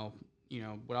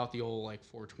 Without the old like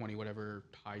 420 whatever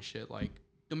high shit. Like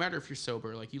no matter if you're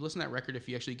sober, like you listen to that record, if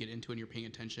you actually get into it and you're paying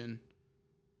attention,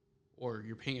 or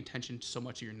you're paying attention so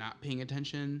much you're not paying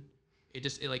attention,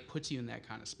 it like puts you in that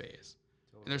kind of space.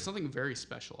 Totally. And there's something very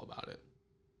special about it.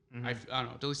 Mm-hmm. I don't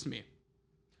know, at least to me.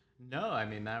 No, I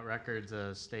mean that record's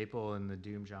a staple in the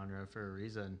doom genre for a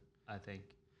reason, I think.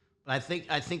 But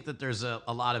I think that there's a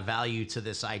lot of value to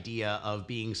this idea of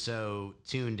being so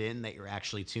tuned in that you're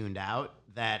actually tuned out.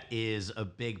 That is a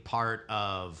big part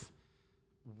of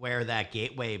where that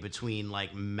gateway between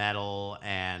like metal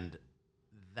and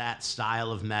that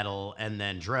style of metal and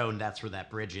then drone, that's where that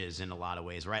bridge is in a lot of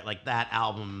ways, right? Like that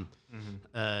album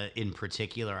in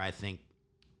particular, I think.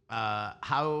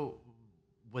 How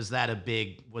was that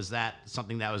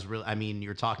something that was really, I mean,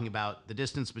 you're talking about the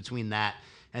distance between that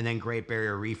and then Great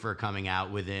Barrier Reefer coming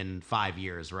out within 5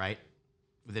 years, right?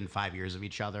 Within 5 years of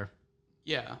each other.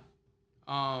 Yeah.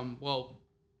 Well,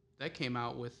 that came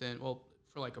out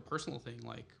for like a personal thing,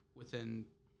 like within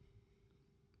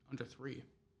under 3.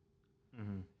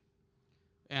 Mm-hmm.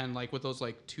 And like with those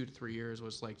like 2 to 3 years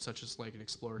was like such as like an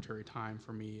exploratory time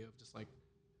for me of just like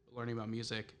learning about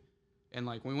music. And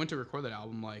like when we went to record that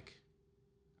album, like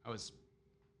I was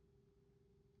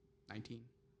 19,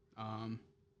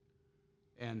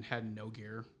 and had no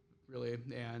gear really.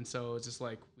 And so it's just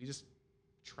like, we just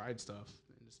tried stuff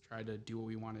and just tried to do what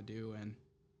we want to do. And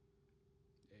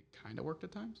it kind of worked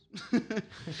at times.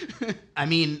 I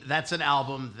mean, that's an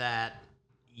album that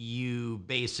you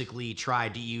basically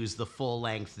tried to use the full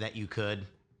length that you could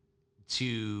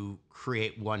to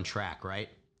create one track, right?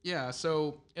 Yeah,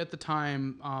 so at the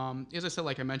time, as I said,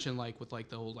 like I mentioned, like with like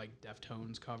the old like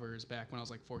Deftones covers back when I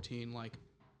was like 14, like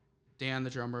Dan, the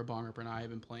drummer of Bongripper, and I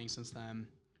have been playing since then.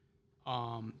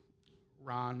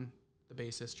 Ron, the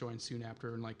bassist, joined soon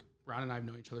after, and like Ron and I have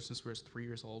known each other since we were 3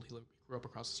 years old. He grew up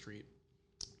across the street.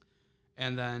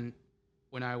 And then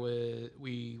when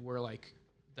we were like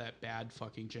that bad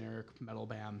fucking generic metal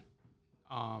band,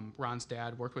 Ron's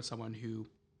dad worked with someone who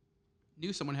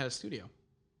knew someone had a studio.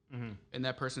 Mm-hmm. And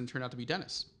that person turned out to be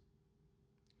Dennis,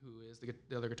 who is the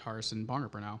other guitarist in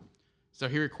Bongripper now. So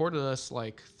he recorded us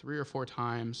like 3 or 4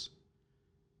 times,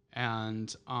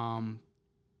 and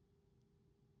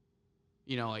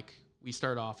like we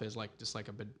started off as like just like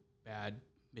a bad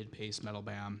mid-paced metal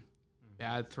band,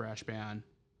 bad thrash band,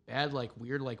 bad like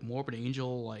weird like Morbid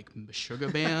Angel like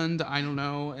Meshuggah band, I don't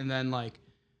know, and then like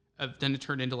then it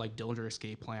turned into like Dillinger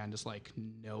Escape Plan, just like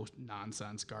no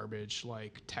nonsense garbage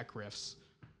like tech riffs.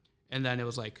 And then it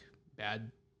was like bad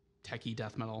techie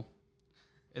death metal.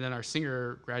 And then our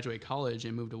singer graduated college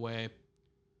and moved away.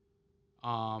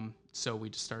 So we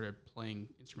just started playing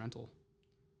instrumental.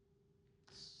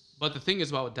 But the thing is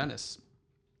about Dennis.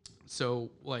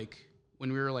 So like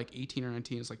when we were like 18 or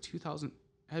 19, it's like 2000.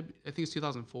 I think it's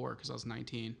 2004 because I was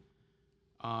 19.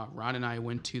 Ron and I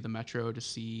went to the Metro to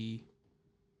see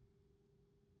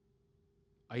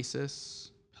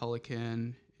ISIS,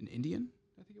 Pelican, and Indian,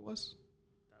 I think it was.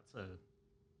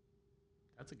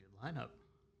 That's a good lineup.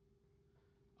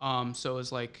 So it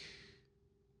was like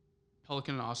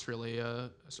Pelican in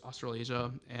Australasia,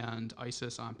 and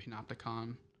ISIS on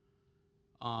Panopticon.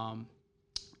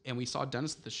 And we saw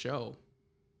Dennis at the show,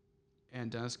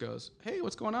 and Dennis goes, "Hey,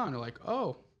 what's going on?" And we're like,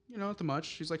 "Oh, nothing much."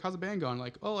 He's like, "How's the band going?"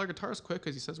 Like, "Oh, our guitarist quit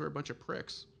because he says we're a bunch of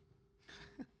pricks."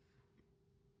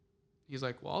 He's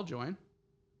like, "Well, I'll join."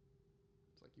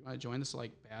 It's like, "You want to join this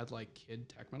like bad like kid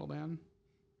tech metal band?"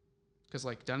 Because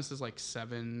like Dennis is like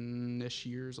 7-ish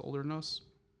years older than us,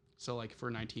 so like for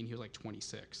 19 he was like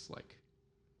 26. Like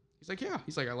he's like, "Yeah,"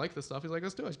 he's like, "I like this stuff." He's like,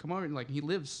 "Let's do it. Come on." And like he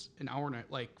lives an hour and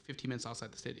like 15 minutes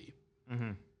outside the city.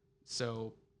 Mm-hmm.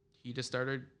 So he just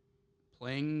started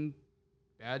playing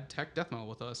bad tech death metal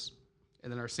with us,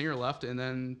 and then our singer left. And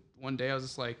then one day I was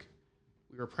just like,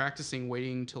 we were practicing,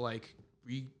 waiting to like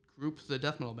regroup the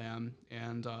death metal band,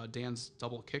 and Dan's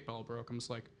double kick pedal broke. I'm just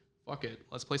like, fuck it,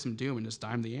 let's play some Doom and just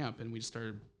dime the amp, and we just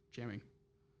started jamming.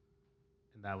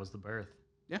 And that was the birth.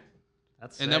 Yeah,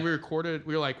 that's. And sick. then we recorded.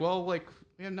 We were like, well, like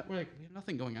we have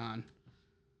nothing going on.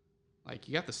 Like,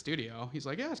 you got the studio. He's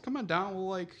like, yeah, just come on down. We'll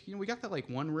like, we got that like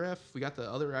one riff. We got the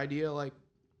other idea. Like,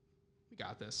 we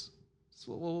got this.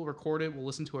 So we'll record it. We'll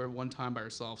listen to it one time by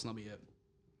ourselves, and that'll be it.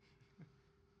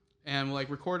 And we'll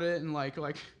like record it and like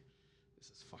this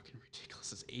is fucking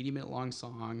ridiculous. It's 80-minute long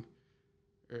song.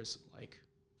 There's like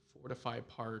 4 to 5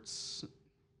 parts.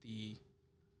 We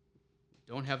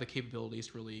don't have the capabilities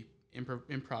to really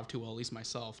improv too well, at least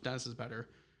myself. Dennis is better.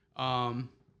 And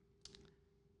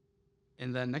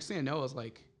then next thing I know is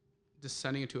like just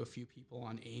sending it to a few people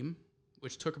on AIM,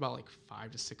 which took about like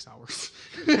 5 to 6 hours.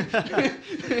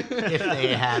 If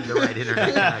they had the right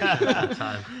internet connection at the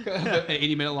time. An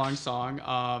 80-minute long song.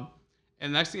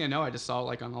 And the next thing I know, I just saw it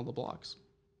like on all the blogs.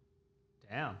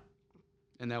 Damn.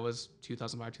 And that was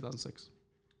 2005, 2006.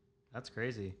 That's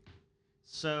crazy.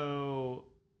 So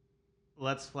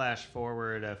let's flash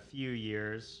forward a few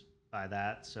years by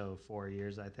that. So 4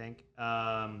 years, I think.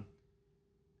 On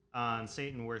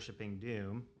Satan Worshipping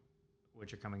Doom,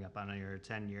 which are coming up on your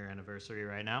 10-year anniversary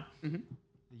right now,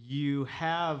 you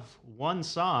have one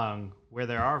song where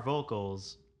there are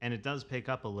vocals, and it does pick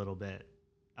up a little bit.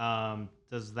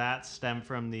 Does that stem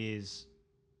from these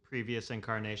previous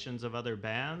incarnations of other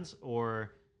bands,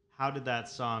 or how did that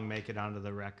song make it onto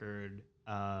the record?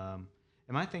 Am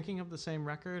I thinking of the same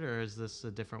record, or is this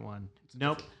a different one?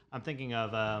 Nope. I'm thinking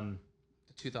of the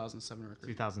 2007 record.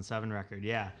 2007 record,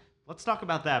 yeah. Let's talk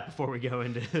about that before we go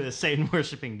into the Satan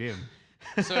Worshipping Doom.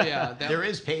 So yeah, there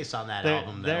is pace on that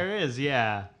album, though. There is,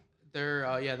 yeah.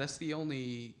 That's the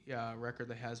only record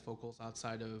that has vocals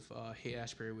outside of Hate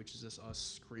Ashbury, which is just us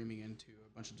screaming into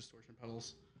a bunch of distortion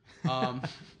pedals.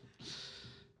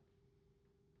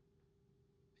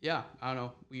 Yeah, I don't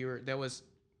know. We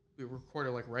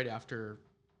recorded like right after.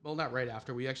 Well, not right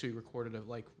after. We actually recorded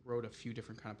wrote a few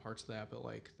different kind of parts of that, but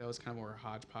like that was kind of more a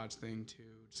hodgepodge thing to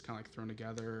just kind of like thrown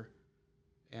together,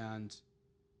 and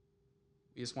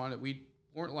we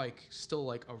weren't like still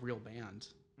like a real band.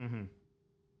 Mm-hmm.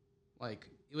 Like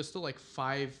it was still like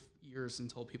 5 years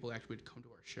until people actually would come to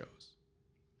our shows.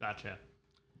 Gotcha.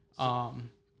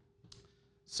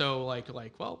 So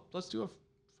well, let's do a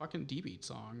fucking D-beat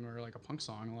song or like a punk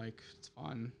song. Like it's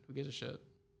fun. Who gives a shit?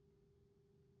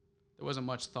 There wasn't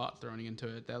much thought thrown into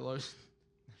it. That was.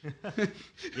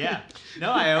 Yeah.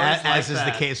 No, I always as is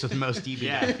that. The case with most D-beat.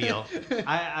 Yeah. I feel.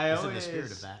 I always in the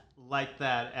spirit of that. Liked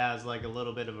that as like a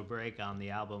little bit of a break on the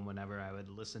album. Whenever I would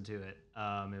listen to it,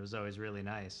 it was always really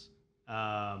nice.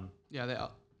 Personally,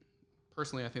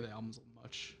 I think the album's a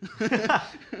much.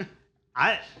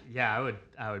 I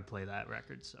would play that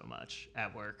record so much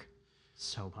at work,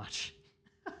 so much.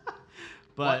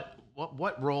 But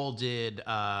what role did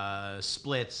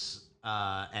splits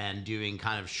and doing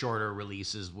kind of shorter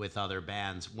releases with other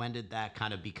bands? When did that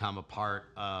kind of become a part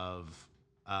of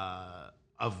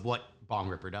what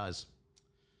Bongripper does?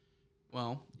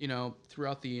 Well,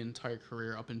 throughout the entire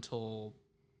career up until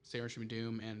Satan Worshipping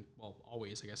Doom, and well,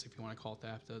 always, I guess, if you want to call it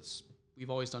that, we've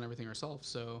always done everything ourselves.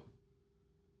 So,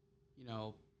 we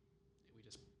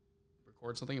just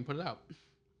record something and put it out.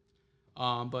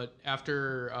 But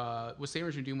after with Satan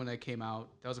Worshipping Doom, when that came out,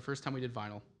 that was the first time we did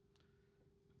vinyl.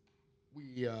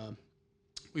 We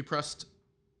pressed.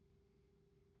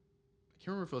 I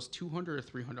can't remember if it was 200 or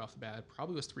 300 off the bat. It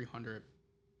probably was 300.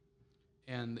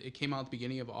 And it came out at the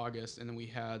beginning of August, and then we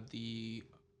had the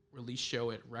release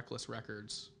show at Reckless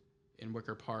Records in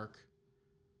Wicker Park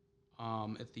I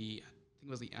think it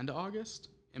was the end of August.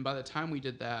 And by the time we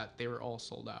did that, they were all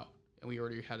sold out. And we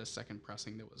already had a second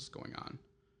pressing that was going on.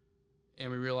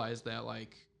 And we realized that,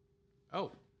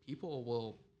 people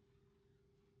will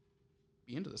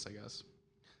be into this, I guess.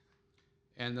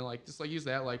 And then, just use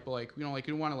that, but we don't want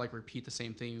to, repeat the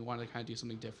same thing. We want to kind of do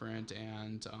something different.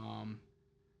 And,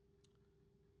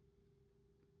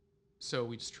 so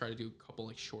we just try to do a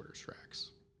couple shorter tracks,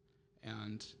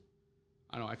 and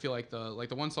I don't know. I feel like the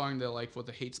one song that with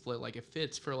the Hate Split, it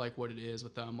fits for what it is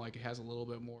with them. It has a little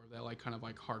bit more of that kind of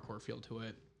hardcore feel to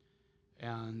it,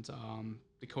 and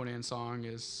the Conan song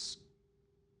is,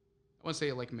 I wouldn't say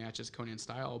it matches Conan's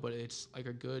style, but it's a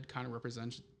good kind of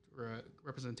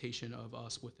representation of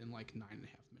us within 9.5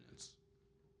 minutes.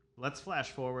 Let's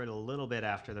flash forward a little bit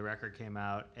after the record came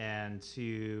out and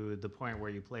to the point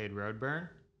where you played Roadburn.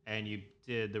 And you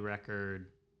did the record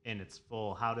in its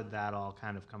full. How did that all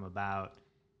kind of come about?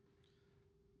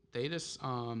 They just,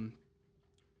 I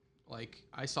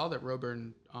saw that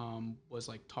Roadburn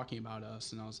was, talking about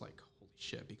us, and I was like, holy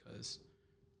shit, because,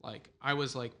 I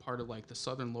was, part of, the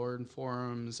Southern Lord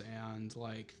forums and,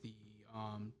 the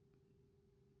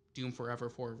Doom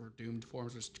Forever Doomed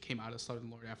forums, which came out of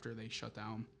Southern Lord after they shut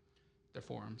down their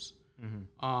forums.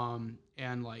 Mm-hmm.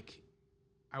 And,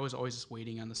 I was always just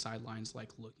waiting on the sidelines,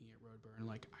 looking at Roadburn,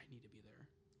 I need to be there.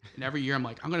 And every year I'm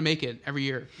I'm going to make it. Every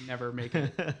year, never make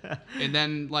it. And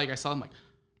then, I saw them,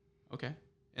 okay.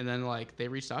 And then like they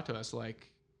reached out to us like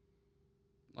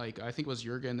I think it was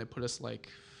Jurgen that put us like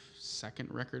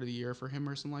second record of the year for him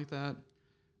or something like that.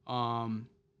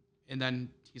 And then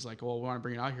he's like, well, we want to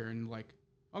bring it out here. And like,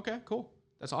 okay, cool.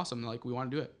 That's awesome. Like, we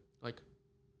want to do it. Like,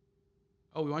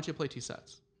 oh, we want you to play 2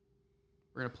 sets.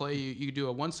 We're going to play, you do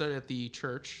a 1 set at the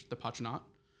church, the Patronat,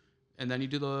 and then you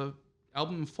do the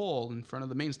album in full in front of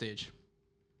the main stage.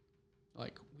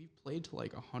 Like, we played to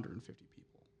like 150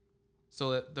 people.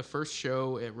 So the first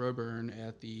show at Roadburn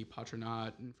at the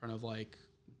Patronat in front of like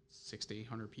 600 to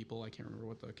 800 people. I can't remember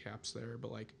what the cap's there,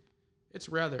 but like, it's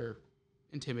rather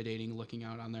intimidating looking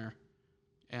out on there.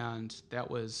 And that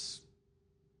was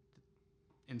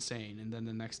insane. And then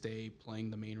the next day playing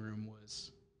the main room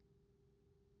was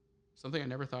something I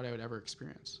never thought I would ever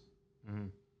experience. Mm-hmm.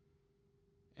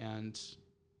 And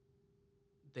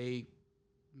they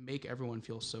make everyone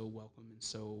feel so welcome and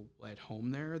so at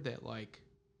home there that like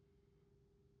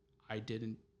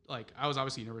I was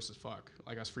obviously nervous as fuck.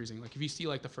 Like I was freezing. Like if you see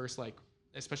like the first like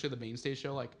especially the main stage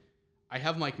show, like I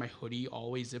have like my hoodie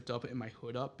always zipped up and my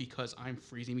hood up because I'm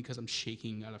freezing because I'm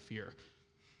shaking out of fear.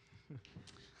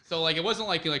 So like it wasn't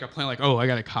like a plan like, oh, I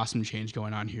got a costume change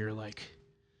going on here, like,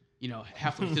 you know,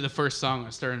 halfway through the first song I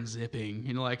started zipping.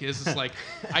 You know, like it's just like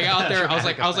I got out there,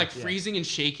 I was like freezing and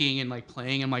shaking and like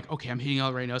playing. I'm like, okay, I'm hitting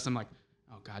all the right notes. I'm like,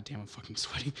 oh god damn, I'm fucking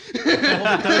sweating.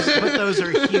 Well, but those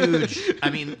are huge. I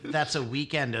mean, that's a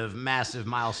weekend of massive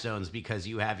milestones because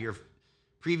you have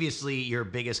previously your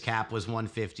biggest cap was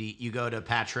 150. You go to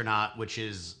Patronat, which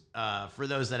is for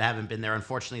those that haven't been there,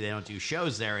 unfortunately they don't do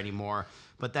shows there anymore,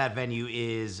 but that venue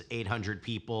is 800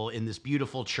 people in this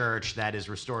beautiful church that is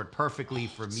restored perfectly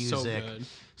for music. So good.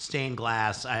 Stained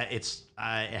glass. It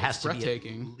has to be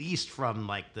breathtaking. at least from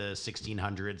like the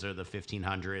 1600s or the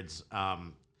 1500s.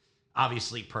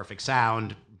 Obviously perfect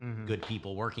sound, good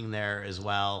people working there as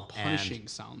well. Punishing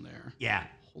sound there. Yeah.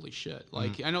 Holy shit.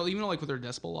 Like I know even like with their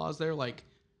decibel laws there, like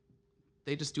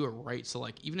they just do it right. So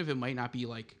like even if it might not be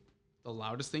like the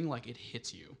loudest thing, like it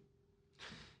hits you.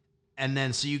 And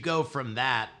then so you go from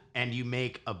that and you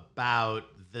make about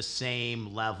the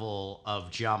same level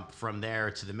of jump from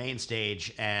there to the main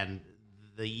stage. And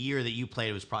the year that you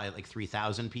played was probably like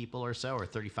 3,000 people or so, or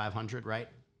 3,500, right?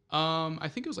 I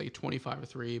think it was like 25 or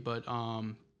 3, but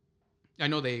I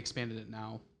know they expanded it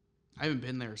now. I haven't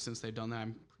been there since they've done that.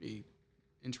 I'm pretty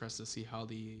interested to see how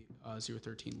the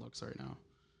 013 looks right now.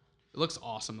 It looks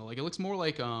awesome though. Like it looks more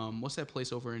like what's that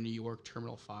place over in New York,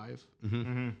 Terminal 5?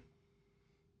 Mm-hmm.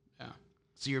 Yeah.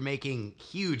 So you're making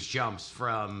huge jumps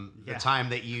from the time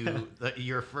that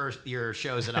your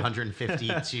shows at 150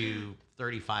 to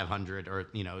 3,500, or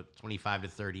 25 to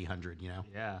 3,000.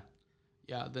 Yeah.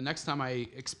 Yeah. The next time I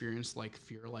experienced like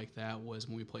fear like that was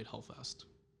when we played Hellfest.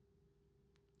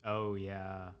 Oh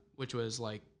yeah. Which was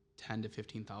like 10 to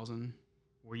 15,000.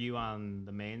 Were you on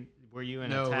the main? Were you in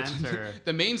No, a tent or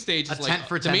the main stage is a like tent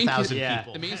for the main 10,000 yeah.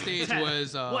 people? The main stage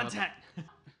was one tent?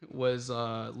 was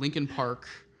Linkin Park,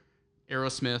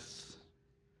 Aerosmith.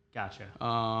 Gotcha.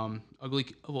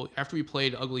 After we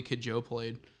played, Ugly Kid Joe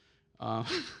played. I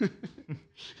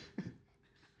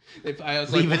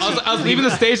was leaving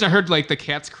the stage and I heard like the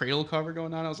Cat's Cradle cover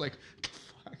going on. I was like,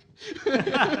 fuck.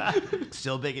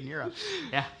 Still big in Europe.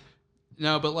 Yeah.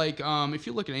 No, but like if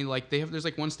you look at any like there's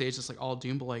like one stage that's like all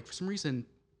doom, but like for some reason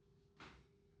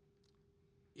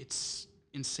it's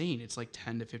insane. It's like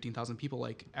 10 to 15,000 people.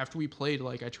 Like after we played,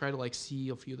 like I tried to like see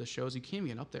a few of the shows. You can't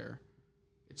even get up there.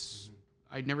 It's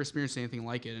I'd never experienced anything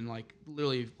like it. And like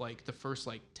literally like the first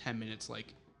like 10 minutes,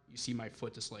 like you see my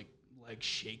foot just like leg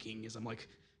shaking as I'm like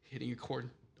hitting a chord.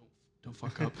 Don't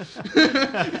fuck up.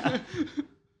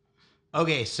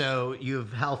 Okay, so you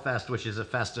have Hellfest, which is a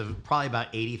fest of probably about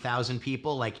 80,000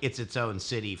 people. Like it's its own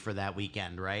city for that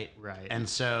weekend, right? Right. And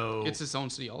so it's its own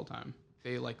city all the time.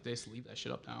 They just leave that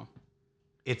shit up now.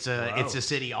 it's a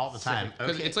city all the time.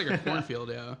 Because Okay. it's like a cornfield,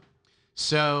 yeah.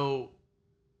 So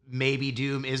maybe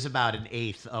Doom is about an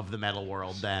eighth of the metal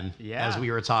world then, Yeah. as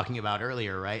we were talking about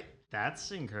earlier, right?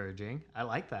 That's encouraging. I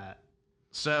like that.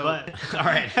 So, But all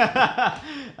right,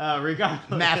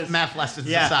 regardless, math lessons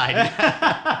yeah. aside.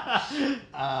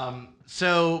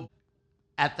 So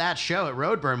at that show at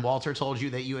Roadburn, Walter told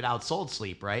you that you had outsold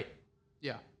Sleep, right?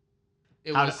 Yeah.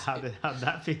 How'd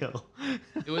that feel?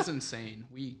 It was insane.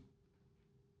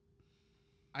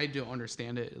 I don't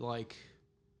understand it. Like,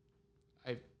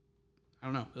 I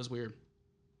don't know. It was weird.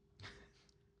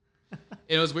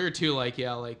 It was weird too. Like,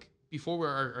 yeah, like before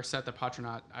our set, the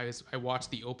Patronat, I watched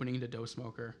the opening to Doe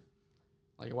Smoker.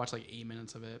 Like, I watched like 8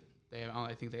 minutes of it.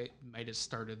 I think they might have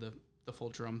started the full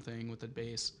drum thing with the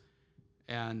bass,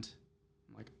 and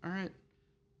I'm like, all right,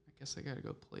 I guess I gotta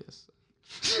go play this.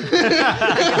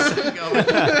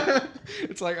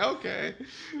 It's like, okay.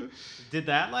 Did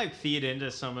that like feed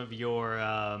into some of your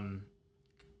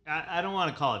I don't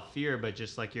want to call it fear, but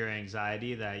just like your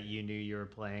anxiety that you knew you were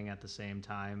playing at the same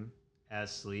time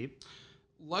as sleep?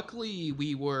 Luckily,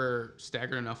 we were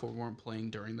staggered enough where we weren't playing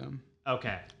during them.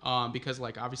 Okay. Because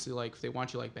like obviously like if they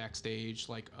want you like backstage,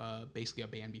 like basically a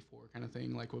band before kind of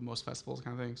thing, like with most festivals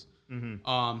kind of things.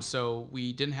 Mm-hmm. So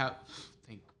we didn't have,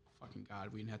 thank fucking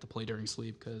God, we didn't have to play during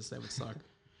sleep because that would suck.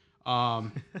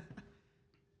 Um,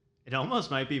 It almost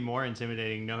might be more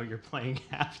intimidating. No, you're playing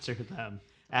after them.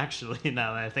 Actually,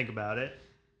 now that I think about it.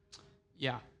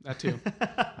 yeah, that too.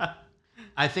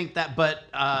 I think that, but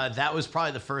that was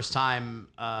probably the first time.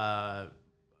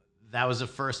 That was the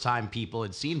first time people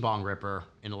had seen Bongripper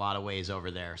in a lot of ways over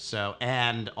there. So,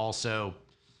 and also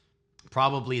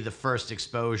probably the first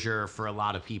exposure for a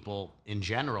lot of people in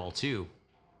general too.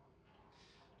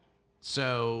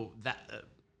 So that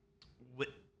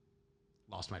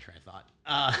lost my train of thought.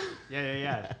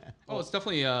 Yeah. Oh, it's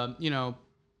definitely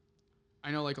I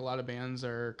know like a lot of bands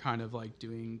are kind of like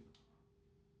doing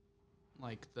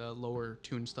like the lower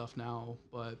tune stuff now,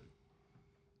 but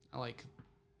I like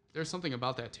there's something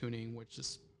about that tuning which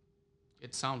just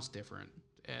it sounds different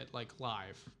at like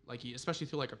live, like especially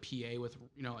through like a PA with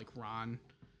like Ron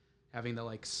having the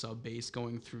like sub bass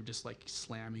going through, just like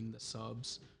slamming the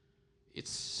subs.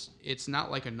 It's not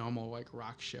like a normal like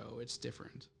rock show. It's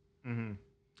different. Mm-hmm.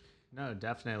 No,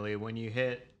 definitely. When you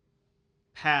hit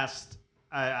past,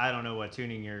 I don't know what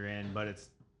tuning you're in, but it's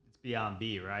beyond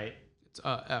B, right? It's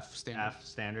F standard. F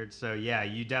standard. So yeah,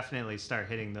 you definitely start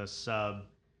hitting those sub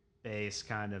bass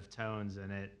kind of tones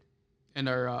in it. And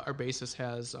our bassist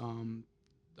has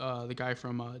the guy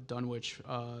from Dunwich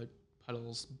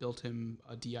Pedals built him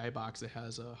a DI box that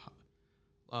has a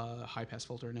high pass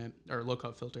filter in it, or low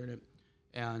cut filter in it,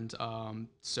 and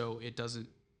so it doesn't.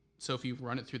 So if you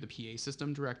run it through the PA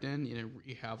system direct in,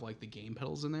 you have like the gain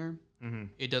pedals in there. Mm-hmm.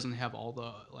 It doesn't have all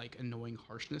the like annoying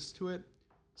harshness to it,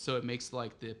 so it makes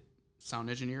like the sound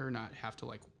engineer not have to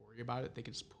like worry about it. They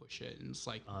can just push it, and it's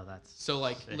like, oh, that's so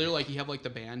like sick. literally like you have like the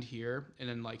band here, and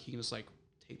then like he can just like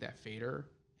take that fader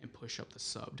and push up the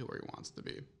sub to where he wants to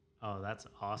be. Oh, that's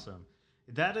awesome.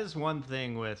 That is one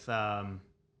thing with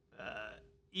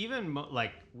even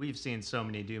like we've seen so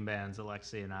many doom bands,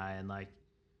 Alexi and I, and like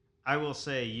I will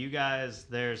say, you guys,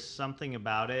 there's something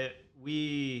about it.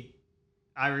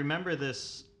 I remember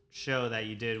this show that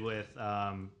you did with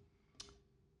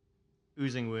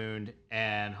Oozing Wound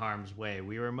and Harm's Way.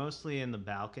 We were mostly in the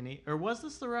balcony, or was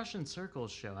this the Russian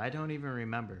Circles show? I don't even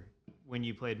remember when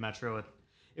you played Metro with.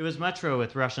 It was Metro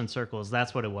with Russian Circles.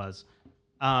 That's what it was.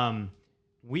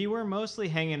 We were mostly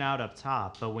hanging out up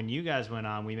top, but when you guys went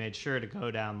on, we made sure to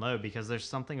go down low because there's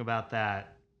something about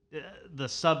that. The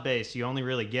sub bass you only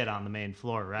really get on the main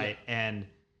floor, right? Yeah. And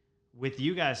with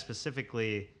you guys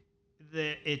specifically,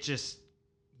 it just,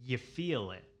 you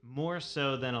feel it more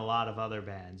so than a lot of other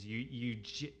bands. You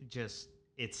just,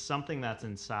 it's something that's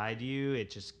inside you. It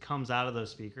just comes out of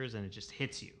those speakers and it just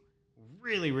hits you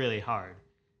really, really hard.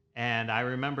 And I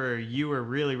remember you were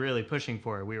really, really pushing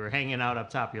for it. We were hanging out up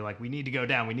top. You're like, we need to go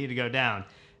down. We need to go down.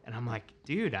 And I'm like,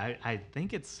 dude, I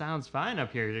think it sounds fine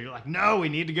up here. You're like, no, we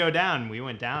need to go down. And we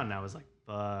went down, and I was like,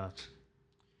 fuck.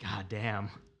 God damn.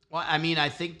 Well, I mean, I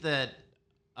think that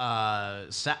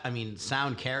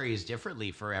sound carries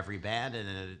differently for every band,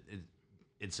 and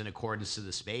it's in accordance to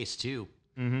the space too.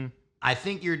 Mm-hmm. I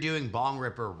think you're doing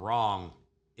Bongripper wrong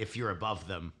if you're above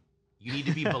them. You need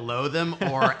to be below them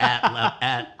or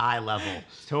at eye level.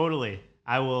 Totally.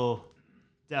 I will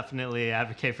definitely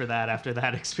advocate for that after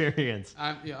that experience.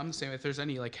 I'm the same. If there's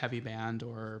any like heavy band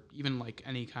or even like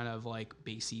any kind of like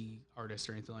bassy artist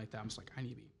or anything like that, I'm just like,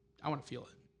 I want to feel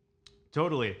it.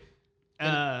 Totally.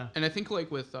 And I think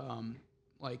like with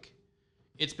like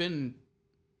it's been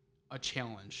a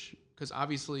challenge because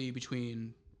obviously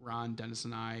between Ron, Dennis,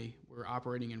 and I, we're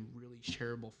operating in really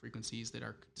shareable frequencies that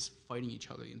are just fighting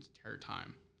each other the entire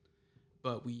time.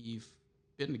 But we've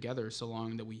been together so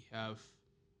long that we have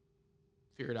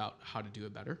figured out how to do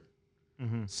it better.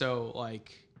 Mm-hmm. So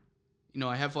like,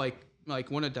 I have like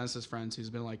one of Dennis's friends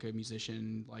who's been like a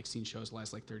musician, like seen shows the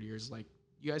last like 30 years. Like,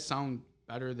 you guys sound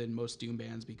better than most doom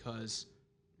bands because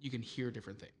you can hear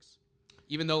different things.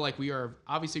 Even though like we are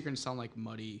obviously going to sound like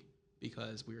Muddy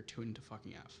because we are tuned to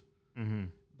fucking F. Mm-hmm.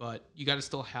 But you got to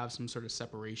still have some sort of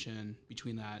separation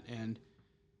between that. And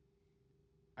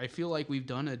I feel like we've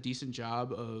done a decent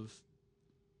job of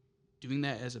doing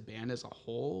that as a band as a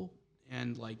whole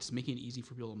and like just making it easy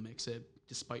for people to mix it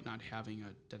despite not having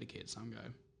a dedicated sound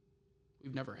guy.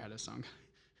 We've never had a sound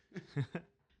guy.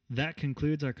 That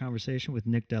concludes our conversation with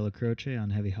Nick Della Croce on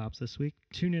Heavy Hops this week.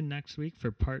 Tune in next week for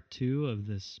part 2 of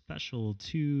this special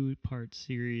 2-part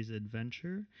series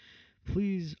adventure.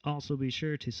 Please also be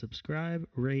sure to subscribe,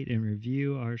 rate, and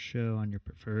review our show on your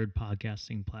preferred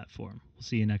podcasting platform. We'll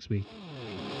see you next week.